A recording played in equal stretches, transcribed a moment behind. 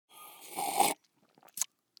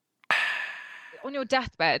on your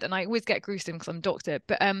deathbed, and I always get gruesome because I'm a doctor,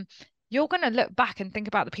 but you're going to look back and think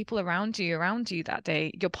about the people around you that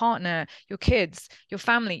day, your partner, your kids, your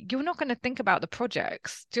family. You're not going to think about the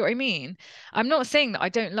projects. Do you know what I mean? I'm not saying that I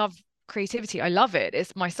don't love creativity. I love it.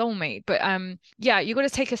 It's my soulmate. But yeah, you got to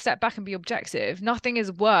take a step back and be objective. Nothing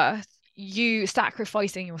is worth you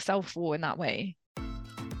sacrificing yourself for in that way.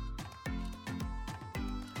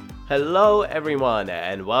 Hello everyone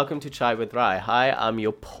and welcome to Chai with Rai. Hi, I'm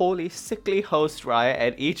your poorly, sickly host Rai,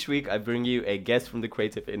 and each week I bring you a guest from the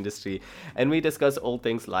creative industry and we discuss all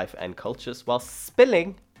things life and cultures while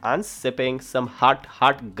spilling and sipping some hot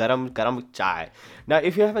garam chai. Now,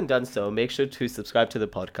 if you haven't done so, make sure to subscribe to the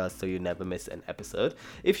podcast so you never miss an episode.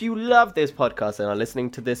 If you love this podcast and are listening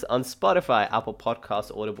to this on Spotify, Apple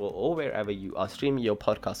Podcasts, Audible, or wherever you are streaming your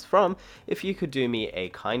podcast from, if you could do me a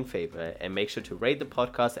kind favor and make sure to rate the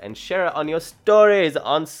podcast and share it on your stories,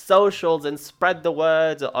 on socials, and spread the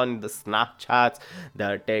words on the Snapchats,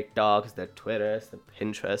 the TikToks, the Twitters, the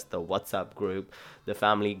Pinterest, the WhatsApp group, the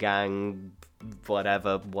family gang,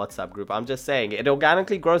 whatever WhatsApp group. I'm just saying, it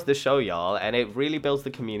organically grows the show, y'all, and it really builds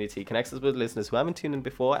the community, connects us with listeners who haven't tuned in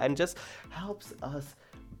before, and just helps us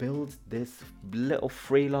build this little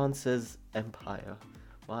freelancers empire.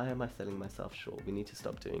 Why am I selling myself short? We need to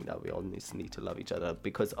stop doing that. We all need to love each other,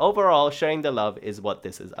 because overall, sharing the love is what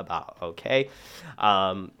this is about, okay?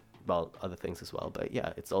 Well, other things as well, but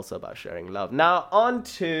yeah, it's also about sharing love. Now, on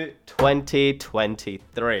to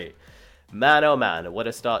 2023. Man, oh man, what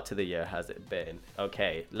a start to the year has it been.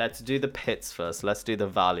 Okay, let's do the pits first. Let's do the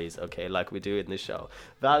valleys, okay, like we do in the show.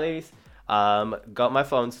 Valleys, got my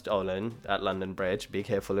phone stolen at London Bridge. Be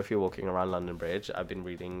careful if you're walking around London Bridge. I've been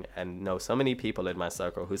reading and know so many people in my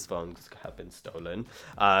circle whose phones have been stolen.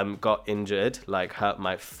 Got injured, like hurt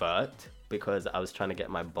my foot because I was trying to get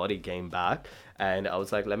my body game back. And I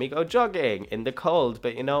was like, let me go jogging in the cold.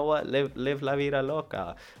 But you know what? Live la vida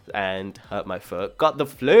loca. And hurt my foot. Got the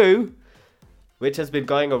flu, which has been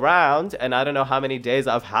going around, and I don't know how many days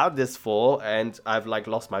I've had this for, and I've like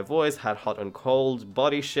lost my voice, had hot and cold,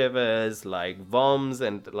 body shivers, like voms,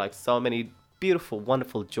 and like so many beautiful,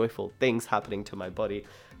 wonderful, joyful things happening to my body.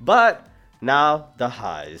 But now the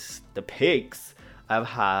highs, the peaks. I've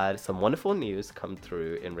had some wonderful news come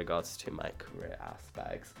through in regards to my career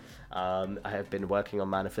aspects. I have been working on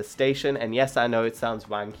manifestation, and yes, I know it sounds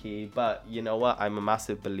wanky, but you know what? I'm a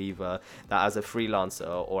massive believer that as a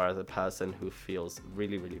freelancer or as a person who feels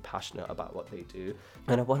really, really passionate about what they do,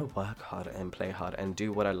 and I want to work hard and play hard and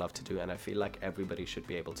do what I love to do, and I feel like everybody should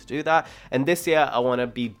be able to do that. And this year, I want to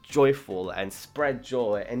be joyful and spread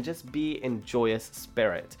joy and just be in joyous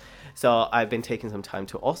spirit. So I've been taking some time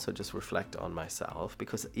to also just reflect on myself,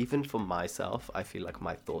 because even for myself, I feel like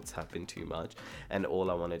my thoughts have been too much, and all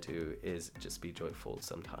I want to do is just be joyful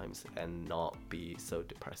sometimes and not be so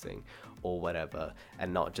depressing or whatever,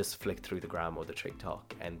 and not just flick through the gram or the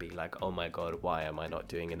TikTok and be like, oh my god, why am I not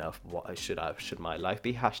doing enough? What should my life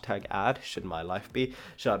be? Hashtag ad. Should my life be?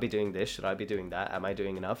 Should I be doing this? Should I be doing that? Am I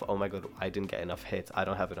doing enough? Oh my god, I didn't get enough hits. I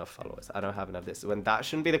don't have enough followers. I don't have enough this. When that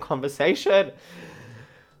shouldn't be the conversation.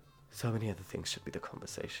 So many other things should be the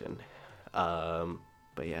conversation.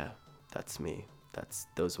 But yeah, that's me.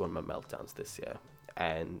 Those were my meltdowns this year.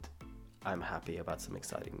 And I'm happy about some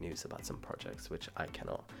exciting news about some projects which I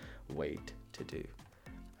cannot wait to do.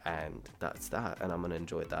 And that's that. And I'm going to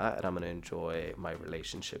enjoy that. And I'm going to enjoy my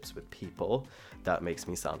relationships with people. That makes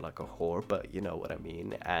me sound like a whore, but you know what I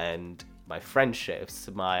mean. And my friendships,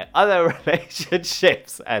 my other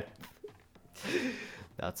relationships. And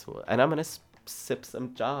that's what. And I'm going to sip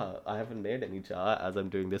some cha. I haven't made any cha as I'm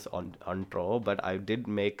doing this on intro, but I did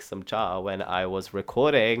make some cha when I was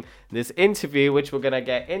recording this interview, which we're gonna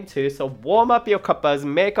get into. So warm up your cuppas,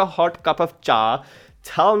 make a hot cup of cha,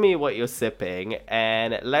 tell me what you're sipping,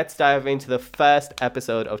 and let's dive into the first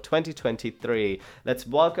episode of 2023. Let's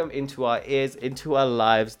welcome into our ears, into our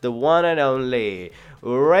lives, the one and only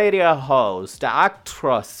radio host,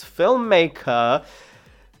 actress, filmmaker.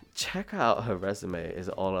 Check out her resume is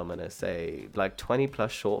all I'm gonna say. Like 20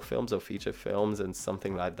 plus short films or feature films and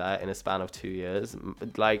something like that in a span of 2 years.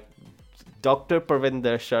 Like Dr.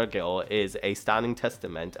 Parvinder Shergill is a standing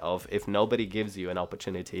testament of, if nobody gives you an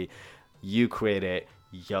opportunity, you create it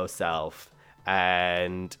yourself.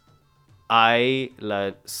 And I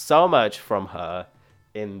learned so much from her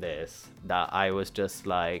in this that I was just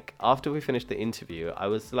like, after we finished the interview, I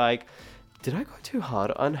was like, did I go too hard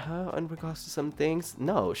on her in regards to some things?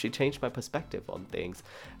 No, she changed my perspective on things,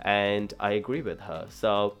 and I agree with her.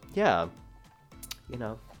 So yeah, you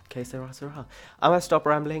know, que sera, sera. I'm gonna stop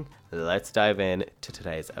rambling. Let's dive in to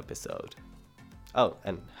today's episode. Oh,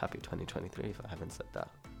 and happy 2023 if I haven't said that.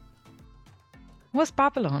 What's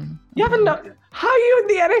Babylon? You haven't know? How are you in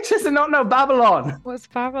the NHS and not know Babylon? What's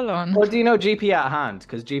Babylon? Or do you know GP at hand?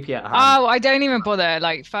 Because GP at hand. Oh, I don't even bother.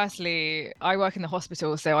 Like, firstly, I work in the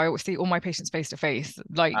hospital, so I see all my patients face to face.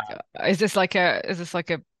 Like, is this like a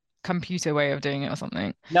computer way of doing it or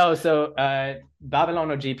something? No, so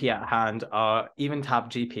Babylon or GP at hand or even Tap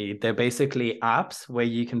GP, they're basically apps where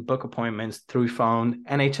you can book appointments through phone,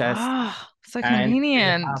 NHS, Ah, so and they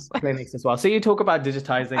convenient. have clinics as well. So you talk about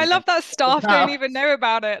digitizing I and love that staff don't now, even know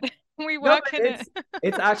about it. We no, work but in it.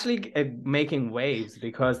 it's actually making waves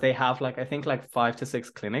because they have like I think like 5 to 6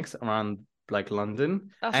 clinics around like London.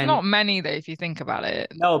 That's And not many though, if you think about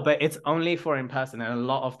it. no, but it's only for in person, and a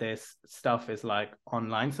lot of this stuff is like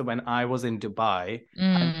online. So when I was in Dubai,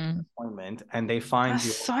 I made an Mm, appointment, and they find that's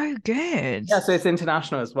you. so good. Yeah, so it's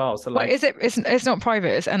international as well. So What like is it? It's not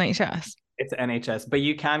private, it's NHS. it's NHS, but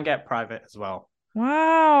you can get private as well.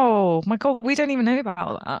 Wow. My God, we don't even know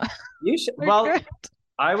about that. You should. So Well, good.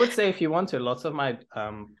 I would say if you want to, lots of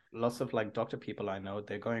like doctor people I know,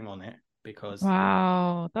 they're going on it because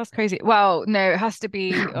Wow, that's crazy. Well, no, it has to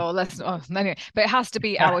be, oh, let's, oh, anyway, but it has to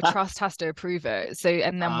be our trust has to approve it. So,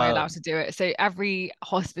 and then we're allowed to do it. So every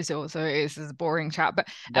hospital, so this is a boring chat, but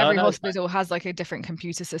no, every no, it's fine. hospital has like a different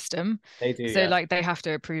computer system. They do, So yes. like they have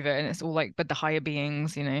to approve it and it's all like, but the higher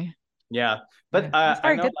beings, you know. Yeah. But Yeah, that's I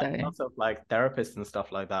very know good like though. lots of like therapists and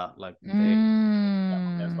stuff like that, like they get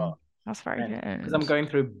on there as Mm, well. that's very And because good. I'm going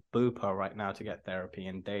through Bupa right now to get therapy,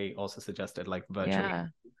 and they also suggested like virtually. Yeah.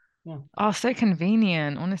 Yeah. Oh, so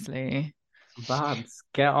convenient, honestly. Babs,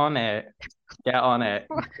 get on it. Get on it.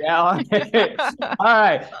 Get on it. All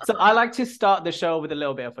right. So I like to start the show with a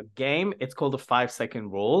little bit of a game. It's called the 5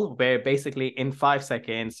 second rule, where basically in 5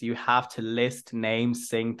 seconds, you have to list, name,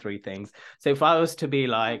 sing 3 things. So if I was to be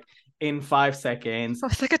like, in 5 seconds, Oh,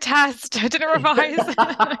 it's like a test. I didn't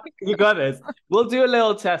revise. you got this. We'll do a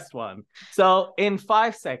little test one. So in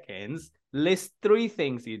 5 seconds, list 3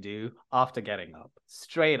 things you do after getting up,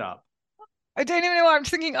 straight up. I don't even know why I'm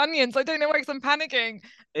thinking onions. I don't know why because I'm panicking.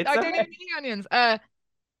 It's I don't even okay. eat onions.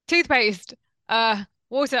 Toothpaste.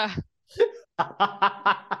 Water.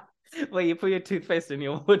 Well, you put your toothpaste in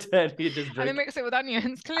your water and you just And then drink. mix it with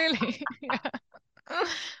onions, clearly. Yeah.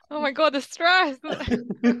 Oh my God, the stress.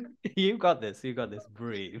 You got this. You got this.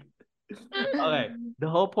 Breathe. Okay. The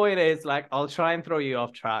whole point is like I'll try and throw you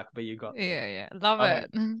off track, but you got this. Yeah, yeah. Love Okay.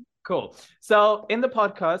 it. Cool. So in the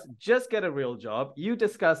podcast, Just Get a Real Job, you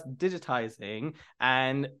discussed digitizing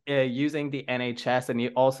and using the NHS, and you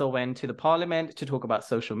also went to the parliament to talk about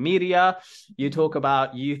social media. You talk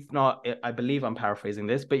about youth, not, I believe I'm paraphrasing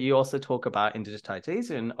this, but you also talk about in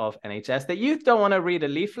digitization of NHS that youth don't want to read a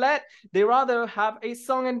leaflet. They rather have a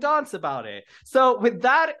song and dance about it. So with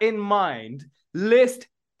that in mind, list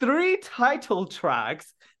 3 title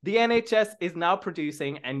tracks the NHS is now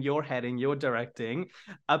producing and you're heading, you're directing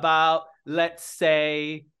about, let's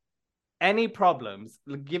say, any problems.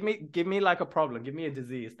 Give me like a problem. Give me a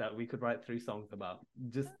disease that we could write 3 songs about.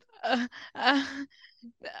 Just Uh, uh,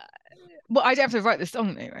 well, I don't have to write the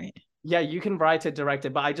song though, right? yeah, you can write it, direct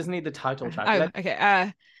it, but I just need the title track. Oh,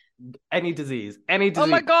 okay. Any disease, any Oh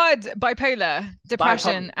my disease. God, bipolar, Bipolar.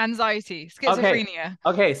 depression, anxiety, Okay, schizophrenia,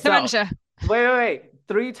 okay. So dementia. wait.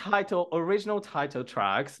 3 original title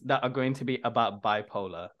tracks that are going to be about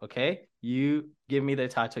bipolar. Okay, you give me the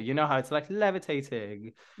title. You know how it's like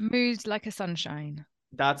levitating. Mood like a sunshine.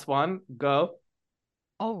 That's one. Go.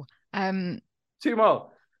 Oh, 2 more.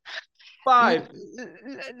 5.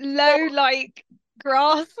 low like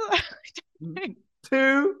grass, 2.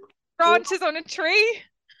 1. branches on a tree.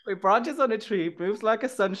 Wait, branches on a tree, moves like a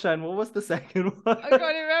sunshine. What was the second one? I can't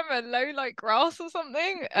remember. Low like grass or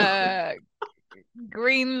something.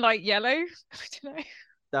 Green like yellow. I don't know.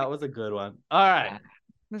 That was a good one. All right. Yeah,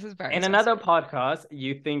 this is very In stressful. another podcast,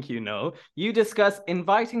 you think you know, you discuss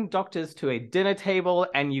inviting doctors to a dinner table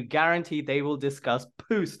and you guarantee they will discuss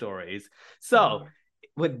poo stories. So,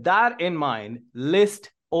 with that in mind,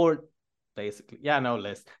 list or basically,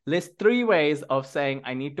 list 3 ways of saying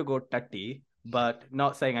I need to go tutty, but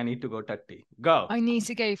not saying I need to go tutty. Go. I need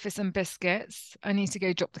to go for some biscuits. I need to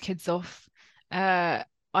go drop the kids off.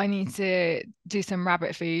 I need to do some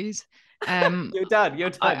rabbit food. You're done.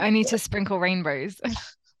 You're done. I need to sprinkle rainbows.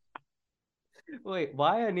 Wait,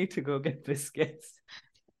 why I need to go get biscuits?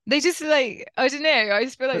 They just like, I don't know. I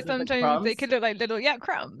just feel like Because of the sometimes they crumbs? could look like little, yeah,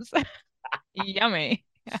 crumbs. Yummy.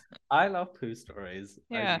 I love poo stories.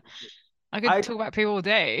 Yeah. I could talk about poo all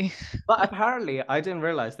day. But apparently, I didn't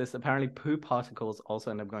realize this. Apparently, poo particles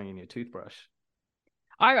also end up going in your toothbrush.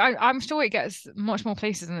 I'm sure it gets much more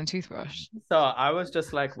places than a toothbrush. So I was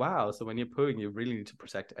just like, wow. So when you're pooing, you really need to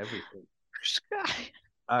protect everything.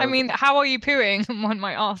 I mean, how are you pooing? One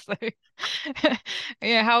might ask though.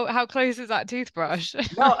 Yeah, how close is that toothbrush?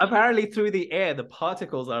 No, apparently through the air, the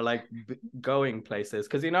particles are like going places.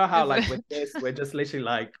 Because you know how, Is like, it? with this, we're just literally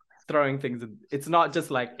like throwing things. It's not just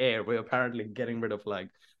like air. We're apparently getting rid of like.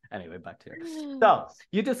 Anyway, back to it. So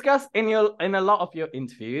you discuss in a lot of your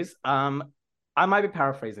interviews. I might be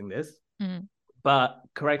paraphrasing this, Mm, but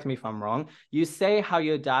correct me if I'm wrong. You say how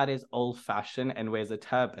your dad is old fashioned and wears a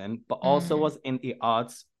turban, but also mm. was in the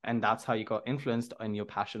arts, and that's how you got influenced on your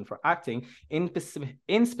passion for acting in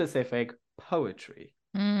specific poetry.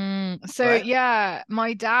 So Right? yeah,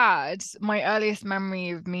 my earliest memory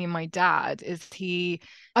of me and my dad is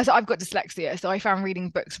I've got dyslexia, so I found reading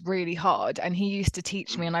books really hard, and he used to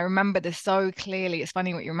teach me, and I remember this so clearly. It's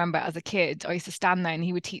funny what you remember as a kid. I used to stand there and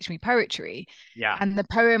he would teach me poetry. Yeah. And the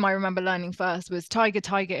poem I remember learning first was Tiger,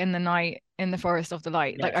 Tiger in the night in the forest of the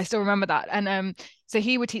light. Like I Yes. still remember that. And so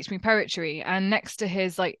he would teach me poetry, and next to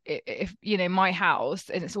his like if you know my house,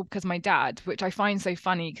 and it's all because my dad, which I find so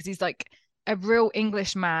funny because he's like a real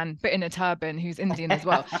English man, but in a turban, who's Indian as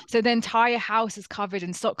well. So the entire house is covered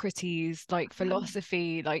in Socrates, like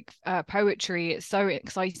philosophy, like poetry. It's so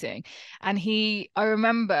exciting. And I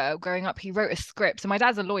remember growing up, he wrote a script. So my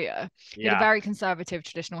dad's a lawyer. He had a Yeah. very conservative,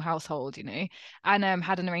 traditional household, you know, and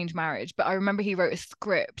had an arranged marriage. But I remember he wrote a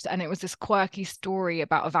script, and it was this quirky story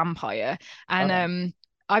about a vampire. And Okay.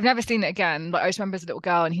 I've never seen it again. Like I just remember as a little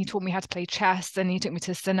girl, and he taught me how to play chess, and he took me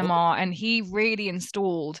to cinema, and he really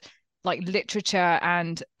installed like literature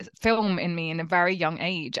and film in me in a very young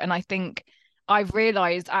age. And I think I've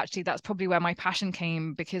realized actually that's probably where my passion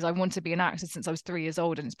came, because I wanted to be an actor since I was 3 years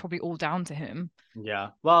old, and it's probably all down to him. Yeah.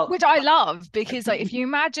 Well, Which I love, because like if you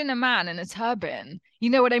imagine a man in a turban, you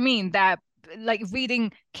know what I mean? They're like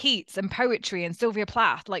reading Keats and poetry and Sylvia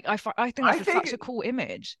Plath. Like I think I that's think such a cool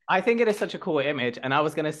image. I think it is such a cool image, and I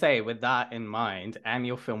was gonna say, with that in mind, and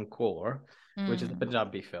your film Core, which is a Mm,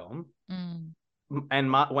 Punjabi film, mm,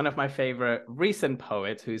 and one of my favorite recent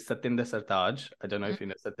poets, who's Satinder Sartaaj. I don't know mm. if you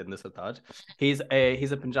know Satinder Sartaaj. He's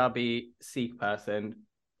a Punjabi Sikh person.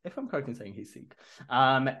 If I'm correct in saying he's Sikh,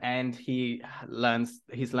 and he's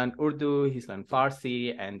learned Urdu, he's learned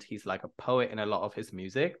Farsi, and he's like a poet in a lot of his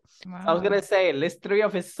music. So I was Wow. gonna say, list three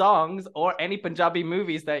of his songs or any Punjabi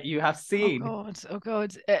movies that you have Oh seen. God. Oh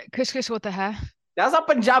God. Kush Kush with the hair. That's a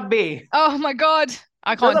Punjabi. Oh my God.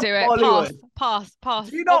 I That's can't a do it. Pass, Bollywood. pass, Do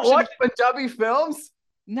pass. you not Option. watch Punjabi films?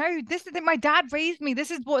 No, this is it. My dad raised me. This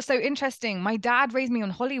is what's so interesting. My dad raised me on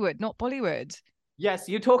Hollywood, not Bollywood. Yes,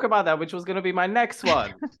 you talk about that, which was going to be my next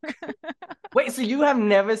one. Wait, so you have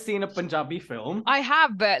never seen a Punjabi film? I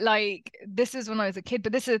have, but like this is when I was a kid.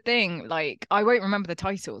 But this is the thing, like I won't remember the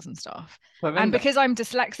titles and stuff. And Parvinder. because I'm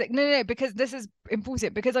dyslexic, no, because this is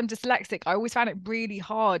important. Because I'm dyslexic, I always found it really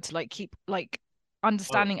hard to like keep like Oh.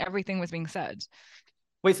 understanding everything was being said.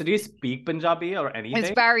 Wait, so do you speak Punjabi or It's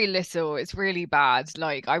anything? very little. It's really bad.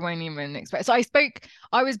 Like I won't even expect.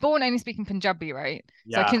 I was born only speaking Punjabi, right?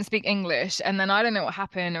 So I Yeah. couldn't speak English. And then I don't know what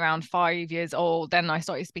happened around 5 years old. Then I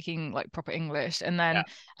started speaking like proper English. Yeah.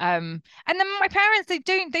 And then my parents, they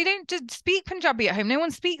don't just speak Punjabi at home. No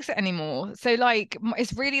one speaks it anymore. So like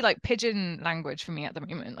it's really like pidgin language for me at the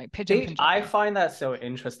moment, like pidgin See, I Punjabi. find that so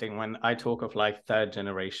interesting when I talk of like third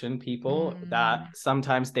generation people, that Mm,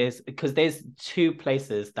 sometimes there's two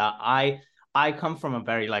places that I come from a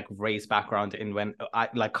very like race background, in when I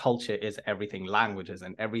like culture is everything, languages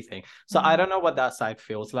and everything. So I mm, don't know what that side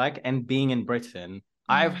feels like. And being in Britain,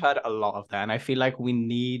 I've mm. heard a lot of that. And I feel like we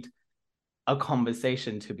need a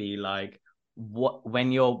conversation to be like, what,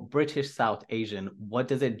 when you're British South Asian, what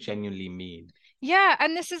does it genuinely mean? Yeah,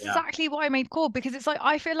 and this is Yeah. exactly why I made call, because it's like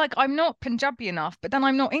I feel like I'm not Punjabi enough, but then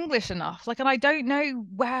I'm not English enough. Like, and I don't know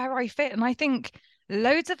where I fit. And I think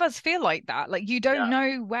loads of us feel like that. Like you don't Yeah.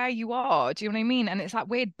 know where you are. Do you know what I mean? And it's that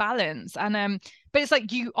weird balance. And but it's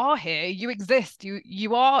like you are here, you exist,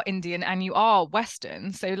 you are Indian and you are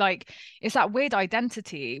Western. So like it's that weird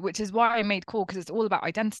identity, which is why I made call, because it's all about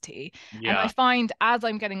identity. And I Yeah. find as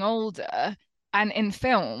I'm getting older, and in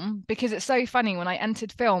film, because it's so funny, when I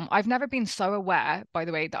entered film, I've never been so aware, by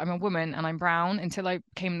the way, that I'm a woman and I'm brown until I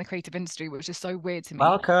came in the creative industry, which is so weird to me.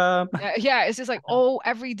 Welcome. Yeah, it's just like, oh,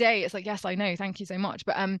 every day it's like, yes, I know, thank you so much.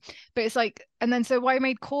 But it's like, and then so why I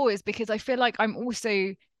made core is because I feel like I'm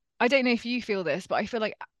also, I don't know if you feel this, but I feel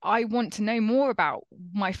like I want to know more about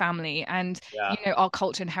my family and Yeah. our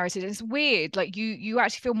culture and heritage. It's weird, like you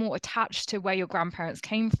actually feel more attached to where your grandparents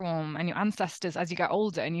came from and your ancestors as you get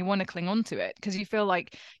older, and you want to cling on to it because you feel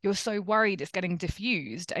like you're so worried it's getting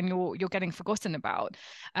diffused and you're getting forgotten about.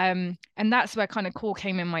 And that's where kind of core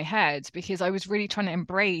came in my head, because I was really trying to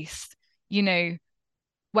embrace, you know,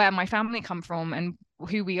 where my family come from and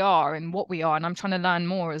who we are and what we are, and I'm trying to learn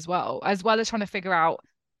more as well as trying to figure out,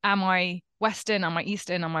 am I Western, am I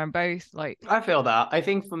Eastern, am I both? Like, I feel that. I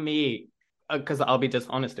think for me, because I'll be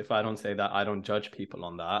dishonest if I don't say that I don't judge people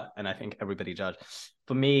on that, and I think everybody judge.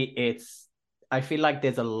 For me, I feel like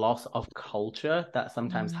there's a loss of culture that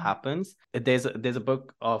sometimes happens. There's a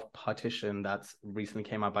book of Partition that's recently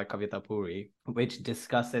came out by Kavita Puri, which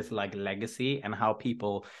discusses like legacy and how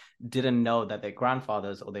people didn't know that their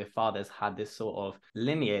grandfathers or their fathers had this sort of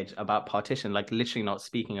lineage about partition, like literally not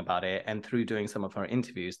speaking about it. And through doing some of her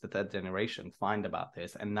interviews, the third generation find about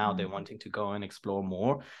this, and now they're wanting to go and explore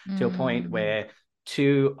more to a point where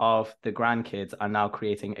two of the grandkids are now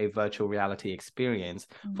creating a virtual reality experience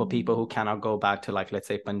for people who cannot go back to, like, let's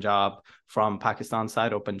say Punjab from Pakistan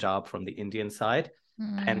side or Punjab from the Indian side,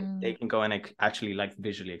 and they can go and actually like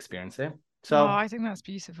visually experience it. So I think that's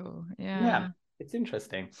beautiful. Yeah, it's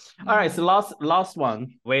interesting. All right, so last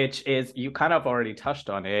one, which is, you kind of already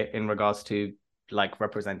touched on it in regards to like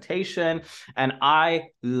representation, and I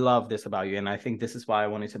love this about you, and I think this is why I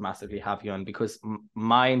wanted to massively have you on, because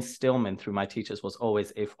my instillment through my teachers was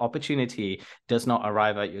always, if opportunity does not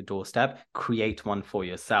arrive at your doorstep, create one for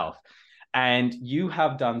yourself. And you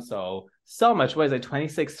have done so much. What is it,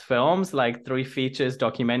 26 films, like 3 features,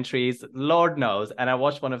 documentaries, Lord knows. And I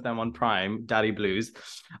watched one of them on Prime, Daddy Blues.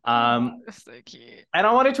 So cute. And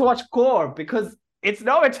I wanted to watch Core because it's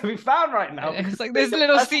nowhere to be found right now. It's like this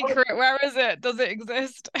little secret. Where is it? Does it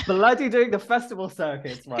exist? Bloody doing the festival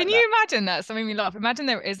circuits right Can now. you imagine that? Something me laugh. Imagine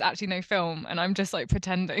there is actually no film and I'm just like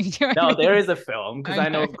pretending. You know No, I mean? there is a film, because I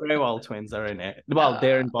know Greywall twins are in it. Well,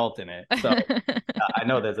 they're involved in it. So I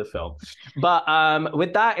know there's a film. But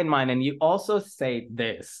with that in mind, and you also say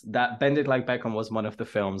this, that Bend It Like Beckham was one of the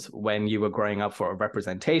films when you were growing up for a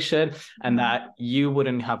representation, and that you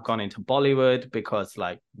wouldn't have gone into Bollywood because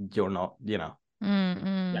like you're not, Yeah,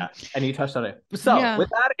 and you touched on it. So with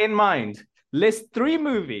that in mind, list 3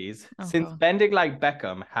 movies since Bending Like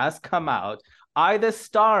Beckham has come out, either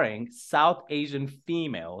starring South Asian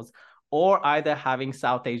females or either having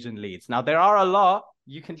South Asian leads. Now, there are a lot.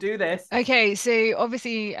 You can do this. Okay, so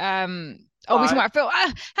obviously, obviously, I feel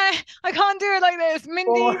I can't do it like this. Mindy,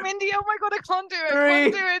 4, oh my God, I can't do it. 3.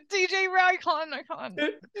 Can't do it. DJ Ray, I can't. No.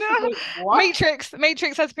 Wait, what?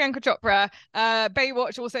 Matrix has Priyanka Chopra.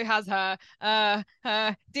 Baywatch also has her.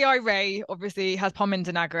 D.I. Ray obviously has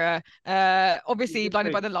Parminder Nagra. Obviously,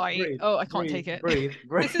 Blinded by the Light. Breathe, I can't take it. Breathe.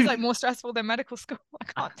 This is like more stressful than medical school. I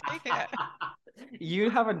can't take it. You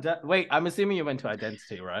haven't done. Wait, I'm assuming you went to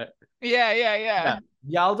Identity, right? Yeah.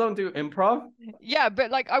 Y'all don't do improv? Yeah, but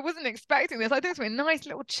like I wasn't expecting this. I think it's a nice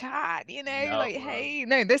little chat, hey,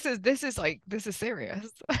 no, this is serious.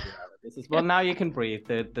 Well, now you can breathe.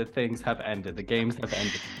 The things have ended. The games have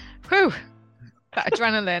ended. Whew. That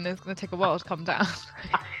adrenaline is going to take a while to come down.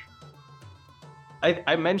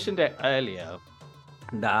 I mentioned it earlier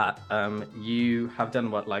that you have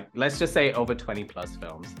done let's just say over 20 plus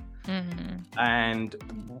films. And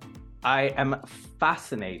I am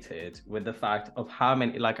fascinated with the fact of how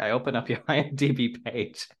many, I opened up your IMDb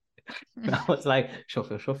page and I was like,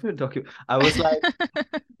 chauffeur, docu. I was like,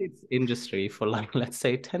 it's industry for let's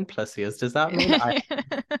say 10 plus years. Does that mean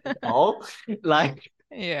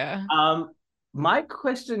Yeah. My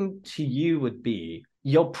question to you would be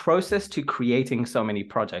your process to creating so many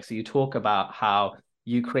projects. So you talk about how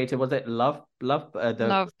you created, was it Love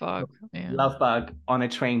Bug on a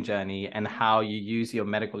train journey, and how you use your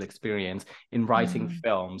medical experience in writing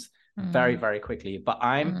films very, very quickly. But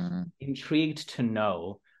I'm intrigued to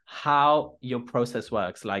know how your process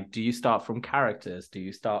works. Like, do you start from characters? Do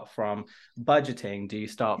you start from budgeting? Do you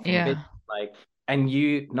start from and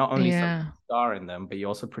you not only star in them, but you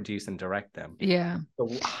also produce and direct them. So,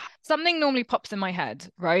 something normally pops in my head,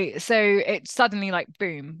 right? So it's suddenly like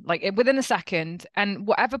boom, within a second, and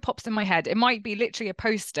whatever pops in my head, it might be literally a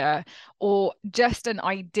poster or just an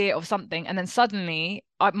idea of something, and then suddenly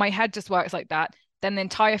my head just works like that. Then the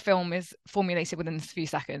entire film is formulated within a few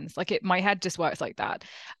seconds. My head just works like that.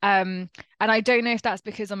 And I don't know if that's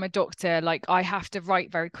because I'm a doctor. I have to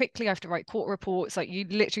write very quickly. I have to write court reports. You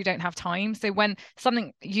literally don't have time. So when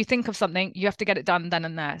you think of something, you have to get it done then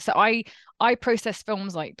and there. So I process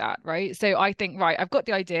films like that, right? So I think, right, I've got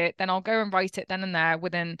the idea, then I'll go and write it then and there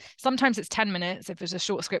sometimes it's 10 minutes. If it's a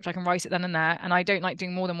short script, I can write it then and there. And I don't like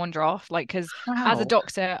doing more than one draft, because as a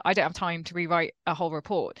doctor, I don't have time to rewrite a whole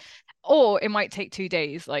report. Or it might take 2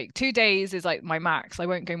 days. 2 days is my max. I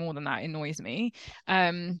won't go more than that. It annoys me.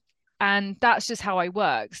 And that's just how I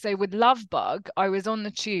work. So with Love Bug, I was on the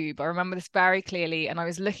tube. I remember this very clearly. And I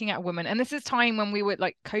was looking at women. And this is time when we were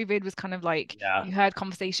like, COVID was kind of like, Yeah. you heard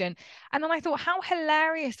conversation. And then I thought, how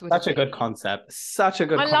hilarious would it Such a good be? concept. Such a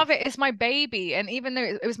good I love concept. it. It's my baby. And even though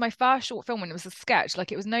it was my first short film and it was a sketch,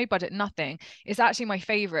 like it was no budget, nothing, it's actually my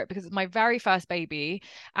favorite because it's my very first baby.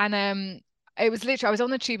 And it was literally, I was on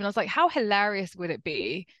the tube and I was like, how hilarious would it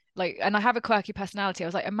be? Like, and I have a quirky personality. I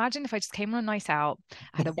was like, imagine if I just came on a night out,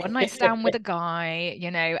 I had a one night stand with a guy,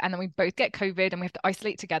 you know, and then we both get COVID and we have to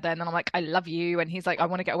isolate together. And then I'm like, I love you. And he's like, I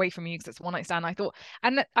want to get away from you because it's a one night stand. I thought,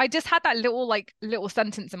 and I just had that little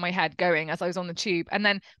sentence in my head going as I was on the tube. And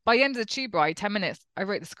then by the end of the tube ride, 10 minutes, I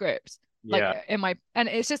wrote the script. Like Yeah. in my, and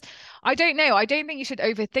it's just, I don't know. I don't think you should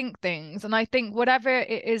overthink things. And I think whatever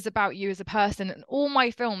it is about you as a person, and all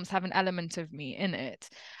my films have an element of me in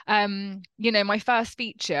it. You know, my first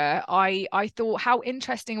feature, I thought how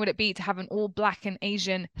interesting would it be to have an all black and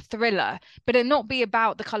Asian thriller, but it not be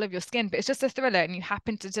about the color of your skin, but it's just a thriller and you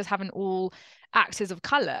happen to just have an all actors of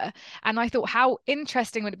color. And I thought how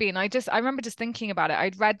interesting would it be? And I remember just thinking about it.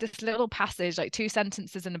 I'd read this little passage, like 2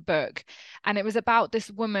 sentences in a book, and it was about this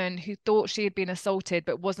woman who thought she had been assaulted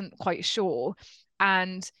but wasn't quite sure.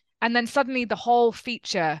 And then suddenly the whole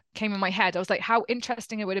feature came in my head. I was like, how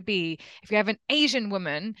interesting it would it be if you have an Asian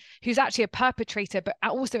woman who's actually a perpetrator, but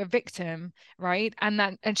also a victim, right?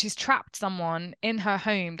 And she's trapped someone in her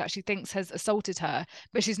home that she thinks has assaulted her,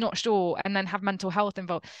 but she's not sure, and then have mental health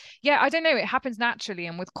involved. Yeah, I don't know. It happens naturally.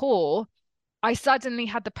 And with Core, I suddenly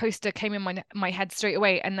had the poster came in my head straight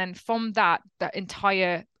away, and then from that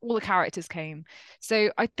entire all the characters came.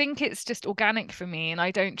 So I think it's just organic for me, and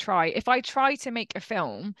I don't try. If I try to make a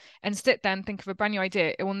film and sit there and think of a brand new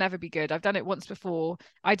idea, it will never be good. I've done it once before.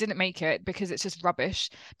 I didn't make it because it's just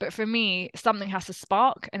rubbish. But for me, something has to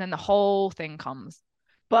spark, and then the whole thing comes.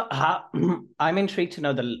 But how, I'm intrigued to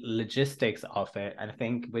know the logistics of it. And I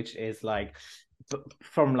think which is like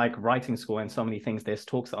from like writing school and so many things. There's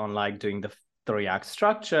talks on like doing the 3 act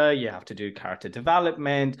structure. You have to do character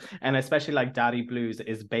development, and especially like Daddy Blues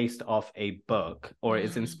is based off a book or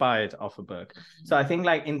is inspired off a book. So I think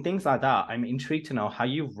like in things like that, I'm intrigued to know how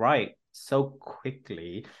you write so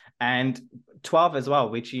quickly. And 12 as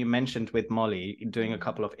well, which you mentioned with Molly doing a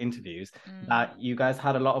couple of interviews, that you guys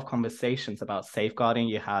had a lot of conversations about safeguarding.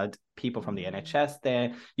 You had people from the NHS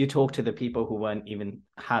there. You talked to the people who weren't even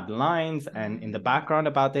had lines and in the background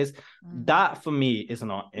about this. That for me is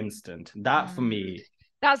not instant. That for me,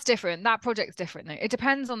 That's different. That project's different though. It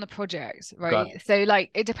depends on the project, got right? So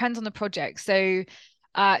like it depends on the project. So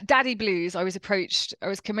Daddy Blues, I was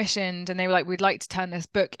commissioned, and they were like, we'd like to turn this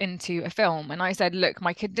book into a film. And I said, look,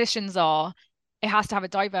 my conditions are it has to have a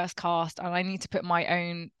diverse cast and I need to put my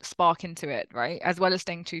own spark into it, right? As well as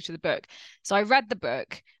staying true to the book. So I read the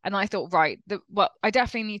book and I thought, right, I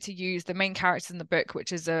definitely need to use the main characters in the book,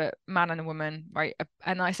 which is a man and a woman, right?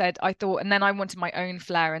 And I thought, and then I wanted my own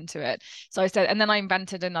flair into it. So I said, and then I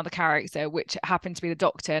invented another character, which happened to be the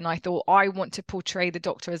doctor. And I thought, I want to portray the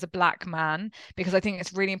doctor as a black man because I think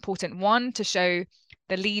it's really important, one, to show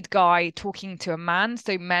the lead guy talking to a man,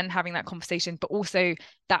 so men having that conversation, but also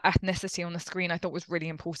that ethnicity on the screen I thought was really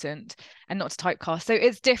important, and not to typecast. So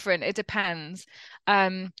it's different, it depends.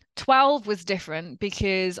 12 was different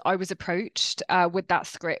because I was approached with that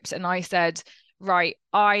script and I said, right,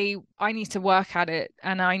 I need to work at it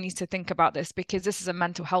and I need to think about this because this is a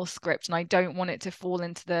mental health script and I don't want it to fall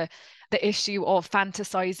into the issue of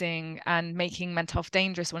fantasizing and making mental health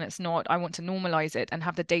dangerous when it's not. I want to normalize it and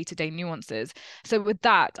have the day-to-day nuances. So with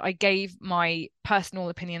that, I gave my personal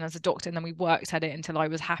opinion as a doctor, and then we worked at it until I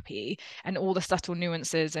was happy, and all the subtle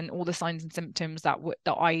nuances and all the signs and symptoms that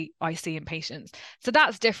I see in patients. So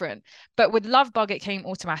that's different. But with Love Bug, it came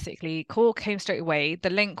automatically. Core came straight away. The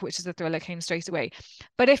Link, which is a thriller, came straight away.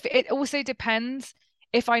 But if it also depends,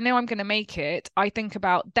 if I know I'm going to make it, I think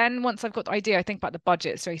about, then once I've got the idea, I think about the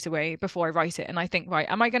budget straight away before I write it. And I think, right,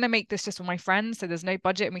 am I going to make this just for my friends? So there's no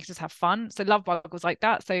budget and we can just have fun. So Love Bug was like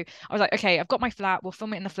that. So I was like, okay, I've got my flat. We'll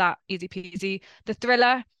film it in the flat. Easy peasy. The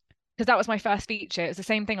thriller, because that was my first feature. It's the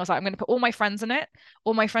same thing. I was like, I'm going to put all my friends in it,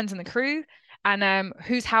 all my friends in the crew. And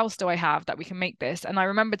whose house do I have that we can make this? And I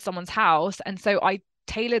remembered someone's house. And so I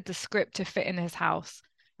tailored the script to fit in his house.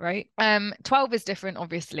 Right. 12 is different,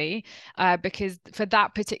 obviously, because for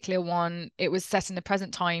that particular one, it was set in the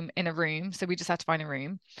present time in a room. So we just had to find a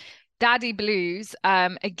room. Daddy Blues,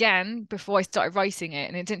 again, before I started writing it,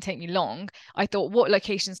 and it didn't take me long, I thought, what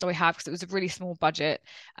locations do I have? Because it was a really small budget.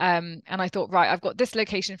 And I thought, right, I've got this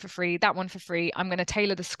location for free, that one for free. I'm going to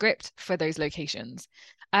tailor the script for those locations.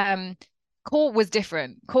 Core was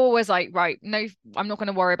different. Core was like, right, no, I'm not going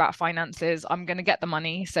to worry about finances. I'm going to get the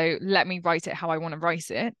money. So let me write it how I want to write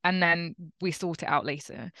it. And then we sort it out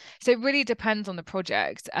later. So it really depends on the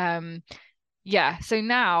project. Yeah. So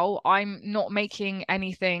now I'm not making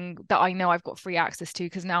anything that I know I've got free access to,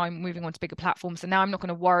 because now I'm moving on to bigger platforms. So now I'm not going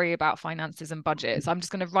to worry about finances and budgets. I'm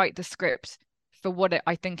just going to write the script for what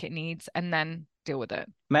I think it needs and then deal with it.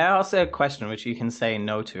 May I ask a question which you can say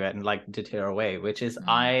no to it and like deter away, which is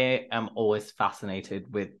I am always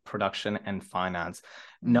fascinated with production and finance,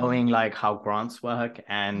 knowing like how grants work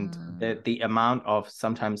and the amount of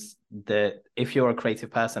sometimes if you're a creative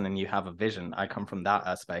person and you have a vision, I come from that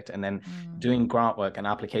aspect, and then doing grant work and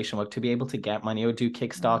application work to be able to get money or do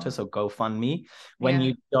Kickstarters or GoFundMe when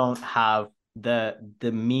you don't have the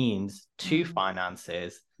means to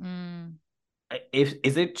finances.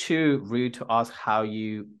 Is it too rude to ask how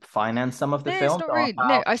you finance some of the films? It's not rude.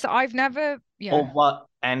 No, I've never, or what?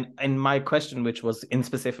 And my question, which was in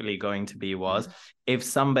specifically going to be, was if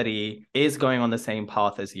somebody is going on the same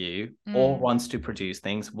path as you or wants to produce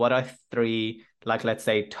things, what are 3, like, let's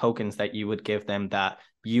say, tokens that you would give them that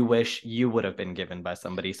you wish you would have been given by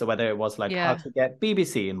somebody? So whether it was like how to get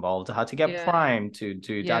BBC involved, how to get Prime to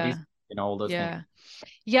do Daddy's, all those things.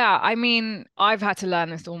 Yeah, I mean, I've had to learn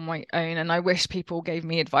this on my own, and I wish people gave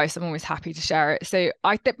me advice. I'm always happy to share it. So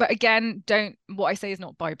I think, but again, what I say is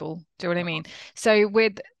not Bible. Do you know what I mean? So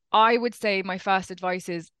I would say my first advice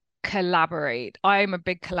is collaborate. I'm a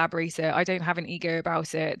big collaborator. I don't have an ego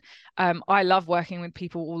about it. I love working with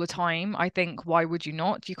people all the time. I think, why would you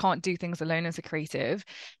not? You can't do things alone as a creative.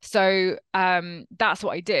 So that's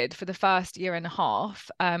what I did for the first year and a half.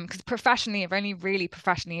 Because professionally, if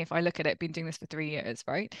I look at it, been doing this for 3 years,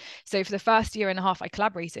 right? So for the first year and a half, I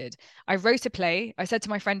collaborated. I wrote a play. I said to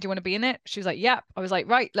my friend, do you want to be in it? She was like, yep. I was like,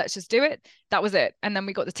 right, let's just do it. That was it. And then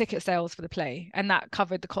we got the ticket sales for the play, and that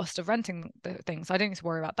covered the cost of renting the thing. So I don't need to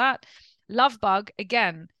worry about that. Love Bug,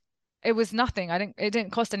 again, it was nothing. It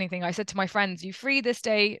didn't cost anything. I said to my friends, you free this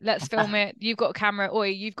day, let's film it. You've got a camera, or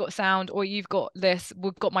you've got sound, or you've got this,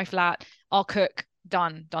 we've got my flat, I'll cook,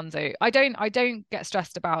 done, donezo. I don't get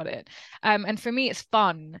stressed about it. And for me, it's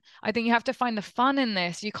fun. I think you have to find the fun in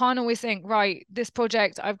this. You can't always think, right, this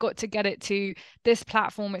project, I've got to get it to this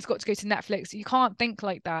platform, it's got to go to Netflix. You can't think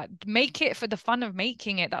like that. Make it for the fun of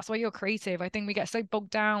making it. That's why you're creative. I think we get so bogged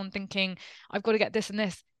down thinking, I've got to get this and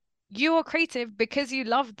this. You're creative because you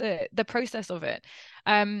love the process of it.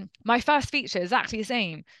 My first feature is exactly the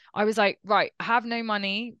same. I was like, right, I have no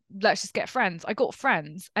money, let's just get friends. I got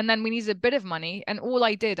friends, and then we needed a bit of money, and all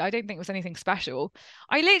I did, I don't think it was anything special,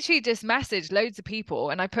 I literally just messaged loads of people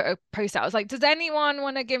and I put a post out. I was like, does anyone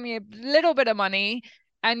want to give me a little bit of money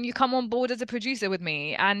and you come on board as a producer with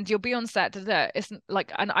me and you'll be on set? It's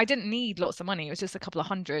like, and I didn't need lots of money, it was just a couple of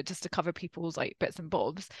hundred just to cover people's like bits and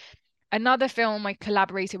bobs. Another film, I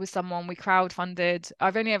collaborated with someone, we crowdfunded.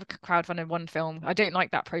 I've only ever crowdfunded one film. I don't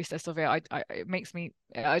like that process of it. It makes me,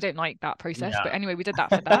 I don't like that process. But anyway, we did that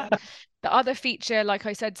for that. The other feature, like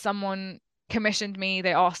I said, someone commissioned me,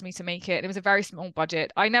 they asked me to make it. It was a very small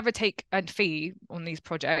budget. I never take a fee on these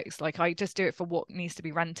projects. Like, I just do it for what needs to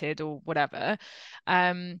be rented or whatever.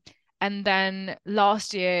 And then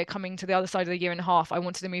last year, coming to the other side of the year and a half, I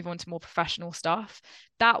wanted to move on to more professional stuff.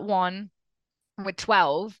 That one with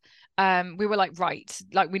 12, we were like, right,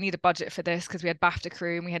 like we need a budget for this, because we had BAFTA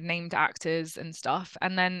crew and we had named actors and stuff.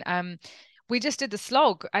 And then we just did the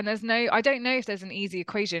slog, and I don't know if there's an easy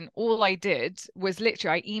equation. All I did was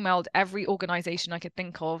literally, I emailed every organization I could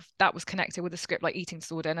think of that was connected with a script like eating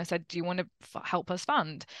disorder, and I said, do you want to help us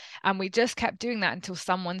fund? And we just kept doing that until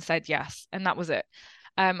someone said yes, and that was it.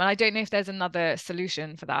 And I don't know if there's another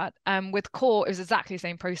solution for that. With Core, it was exactly the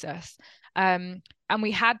same process. And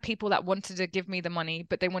we had people that wanted to give me the money,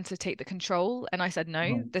 but they wanted to take the control. And I said,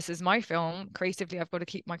 no, this is my film. Creatively, I've got to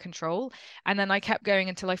keep my control. And then I kept going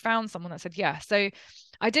until I found someone that said yes. So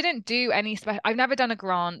I didn't do any I've never done a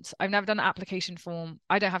grant. I've never done an application form.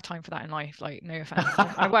 I don't have time for that in life. Like, no offense.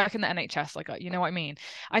 I work in the NHS. Like, you know what I mean?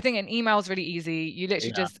 I think an email is really easy. You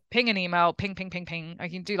literally just ping an email, ping, ping, ping, ping. I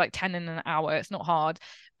can do like 10 in an hour. It's not hard.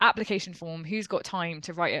 Application form, who's got time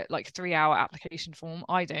to write it like 3-hour application form?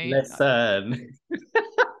 I don't. Listen.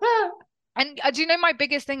 And do you know, my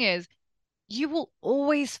biggest thing is, you will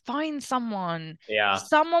always find someone.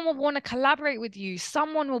 Someone will want to collaborate with you.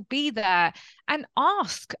 Someone will be there. And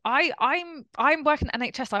ask. I'm working at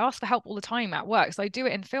NHS. I ask for help all the time at work. So I do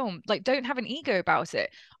it in film. Like, don't have an ego about it.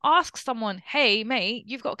 Ask someone, hey mate,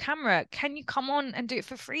 you've got a camera, can you come on and do it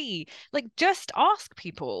for free? Like, just ask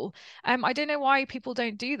people. I don't know why people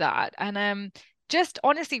don't do that. And just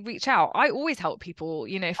honestly reach out. I always help people,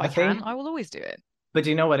 if I can, I will always do it. But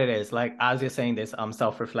you know what it is? Like, as you're saying this, I'm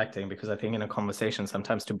self-reflecting because I think in a conversation,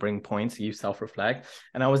 sometimes to bring points, you self-reflect.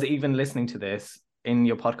 And I was even listening to this in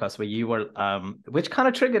your podcast where you were, which kind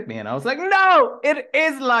of triggered me. And I was like, no, it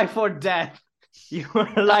is life or death. You were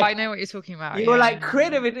Oh, like, I know what you're talking about. you were Yeah. like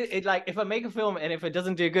creative. It like if I make a film and if it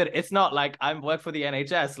doesn't do good, it's not like I work for the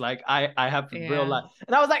NHS. Like I have real Yeah. life,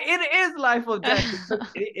 and I was like, it is life or death because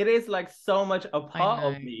it is like so much a I part know.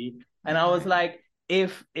 of me. I And I was know. like,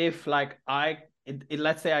 if like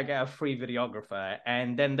let's say I get a free videographer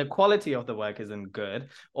and then the quality of the work isn't good,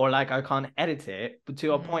 or like I can't edit it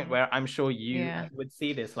to a point where I'm sure you Yeah. would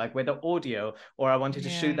see this, like with the audio, or I wanted to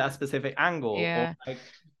shoot Yeah. that specific angle, or Yeah. like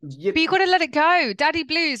But you got to let it go. Daddy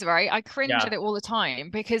Blues, right? I cringe yeah. at it all the time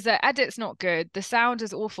because the edit's not good. The sound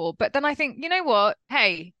is awful. But then I think, you know what?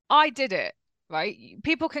 Hey, I did it, right?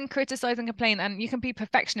 People can criticize and complain, and you can be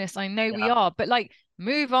perfectionists. I know we Yeah. are, but like,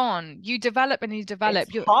 move on. You develop and you It's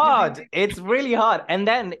develop. You're hard. It's really hard. And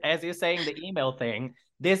then, as you're saying, the email thing,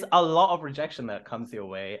 there's a lot of rejection that comes your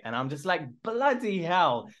way. And I'm just like, bloody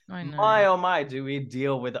hell. I know. My oh my, do we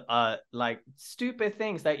deal with like stupid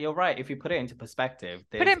things that you're right. If you put it into perspective,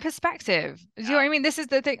 Put it there's in perspective. Do you know yeah, what I mean? This is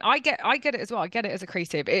the thing. I get it as well. I get it as a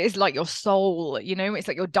creative. It is like your soul, you know, it's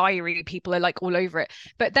like your diary. People are like all over it.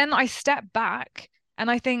 But then I step back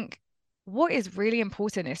and I think, what is really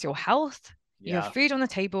important is your health. You have yeah. food on the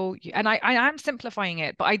table, and I am simplifying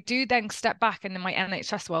it, but I do then step back into my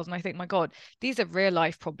NHS world and I think, my God, these are real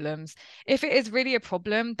life problems. If it is really a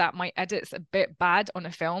problem that my edit's a bit bad on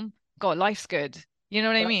a film, God, life's good. You know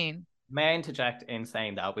what I But mean? may I interject in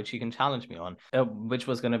saying that, which you can challenge me on, which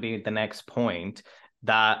was going to be the next point,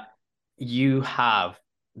 that you have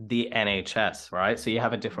the NHS, right? So you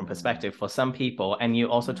have a different Mm, perspective for some people. And you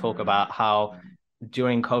also talk mm, about how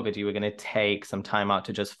during COVID, you were going to take some time out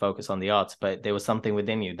to just focus on the arts, but there was something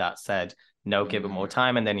within you that said, no, give it more mm,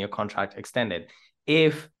 time. And then your contract extended.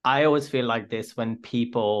 If I always feel like this when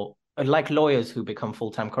people, like lawyers who become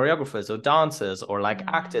full-time choreographers or dancers or like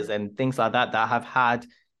actors mm, and things like that have had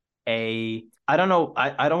a I don't know,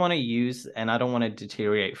 I don't want to use and I don't want to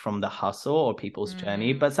deteriorate from the hustle or people's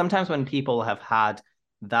journey, mm, but sometimes when people have had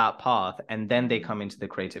that path and then they mm, come into the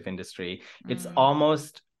creative industry, it's mm.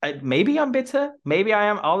 almost maybe I'm bitter, maybe I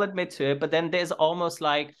am, I'll admit to it, but then there's almost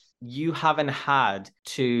like you haven't had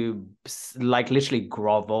to like literally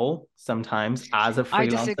grovel sometimes as a I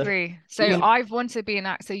freelancer. disagree. So You I've wanted to be an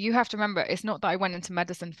actor. You have to remember, it's not that I went into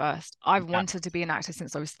medicine first. I've yeah, wanted to be an actor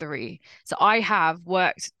since I was 3. So I have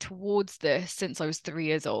worked towards this since I was 3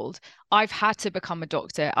 years old. I've had to become a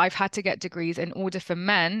doctor. I've had to get degrees in order for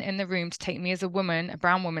men in the room to take me as a woman, a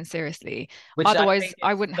brown woman, seriously. which I Otherwise, think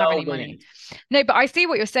I is wouldn't have so any money. brilliant. No, but I see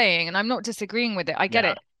what you're saying, and I'm not disagreeing with it. I get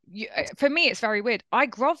Yeah, it. For me, it's very weird. I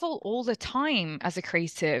grovel all the time as a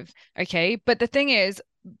creative, okay? But the thing is,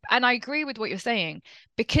 and I agree with what you're saying,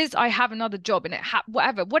 because I have another job and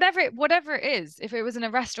whatever it is, if it was in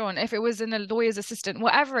a restaurant, if it was in a lawyer's assistant,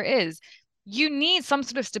 whatever it is, you need some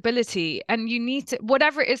sort of stability and you need to,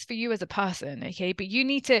 whatever it is for you as a person, okay? But you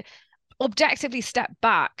need to objectively step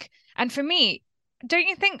back. And for me, don't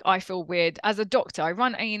you think I feel weird as a doctor? I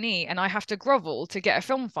run A&E and I have to grovel to get a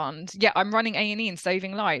film fund. Yeah, I'm running A&E and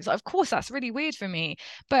saving lives. Of course, that's really weird for me,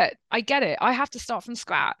 but I get it. I have to start from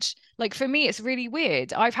scratch. Like for me, it's really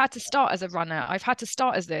weird. I've had to start as a runner. I've had to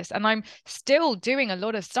start as this, and I'm still doing a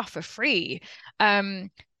lot of stuff for free.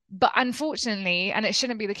 But unfortunately, and it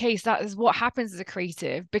shouldn't be the case, that is what happens as a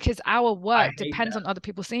creative because our I work hate depends that. on other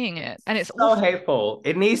people seeing it, and it's So awful. hateful.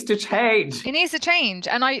 It needs to change. It needs to change.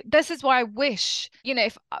 And this is why I wish,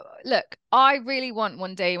 if, look, I really want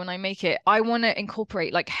one day when I make it, I want to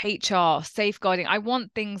incorporate like HR, safeguarding. I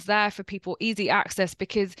want things there for people, easy access,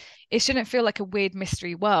 because it shouldn't feel like a weird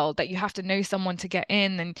mystery world that you have to know someone to get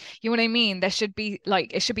in. And you know what I mean? There should be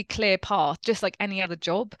like, it should be clear path, just like any other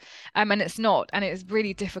job. And it's not. And it's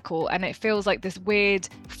really difficult. And it feels like this weird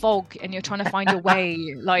fog and you're trying to find your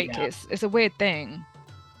way. Like Yeah. it's a weird thing.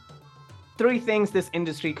 3 things this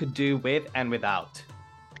industry could do with and without.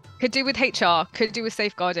 Could do with HR, could do with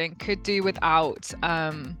safeguarding, could do without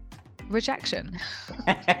rejection.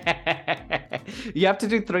 You have to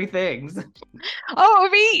do 3 things. Oh,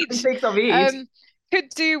 of 3 each. things of each. Could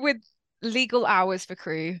do with legal hours for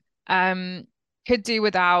crew. Could do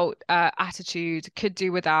without attitude, could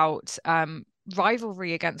do without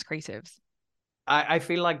rivalry against creatives. I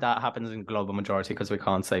feel like that happens in global majority because we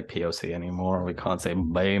can't say POC anymore. We can't say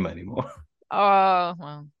BAME anymore. Oh,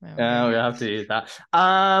 well, there we go. We have to use that.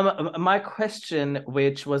 My question,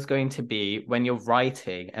 which was going to be when you're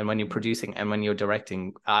writing and when you're producing and when you're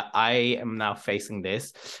directing, I am now facing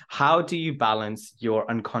this. How do you balance your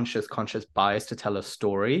unconscious, conscious bias to tell a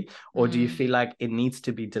story? Or do you feel like it needs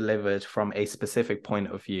to be delivered from a specific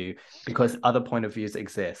point of view because other point of views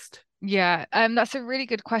exist? Yeah, that's a really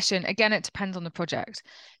good question. Again, it depends on the project.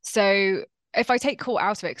 So if I take Call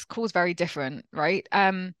out of it, 'cause Call's very different, right?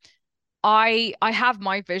 I have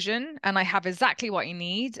my vision and I have exactly what I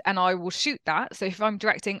need and I will shoot that. So if I'm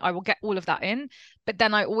directing, I will get all of that in. But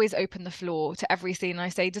then I always open the floor to every scene. I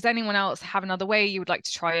say, does anyone else have another way you would like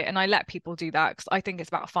to try it? And I let people do that because I think it's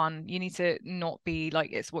about fun. You need to not be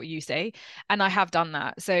like it's what you say. And I have done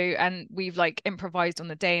that. So, and we've like improvised on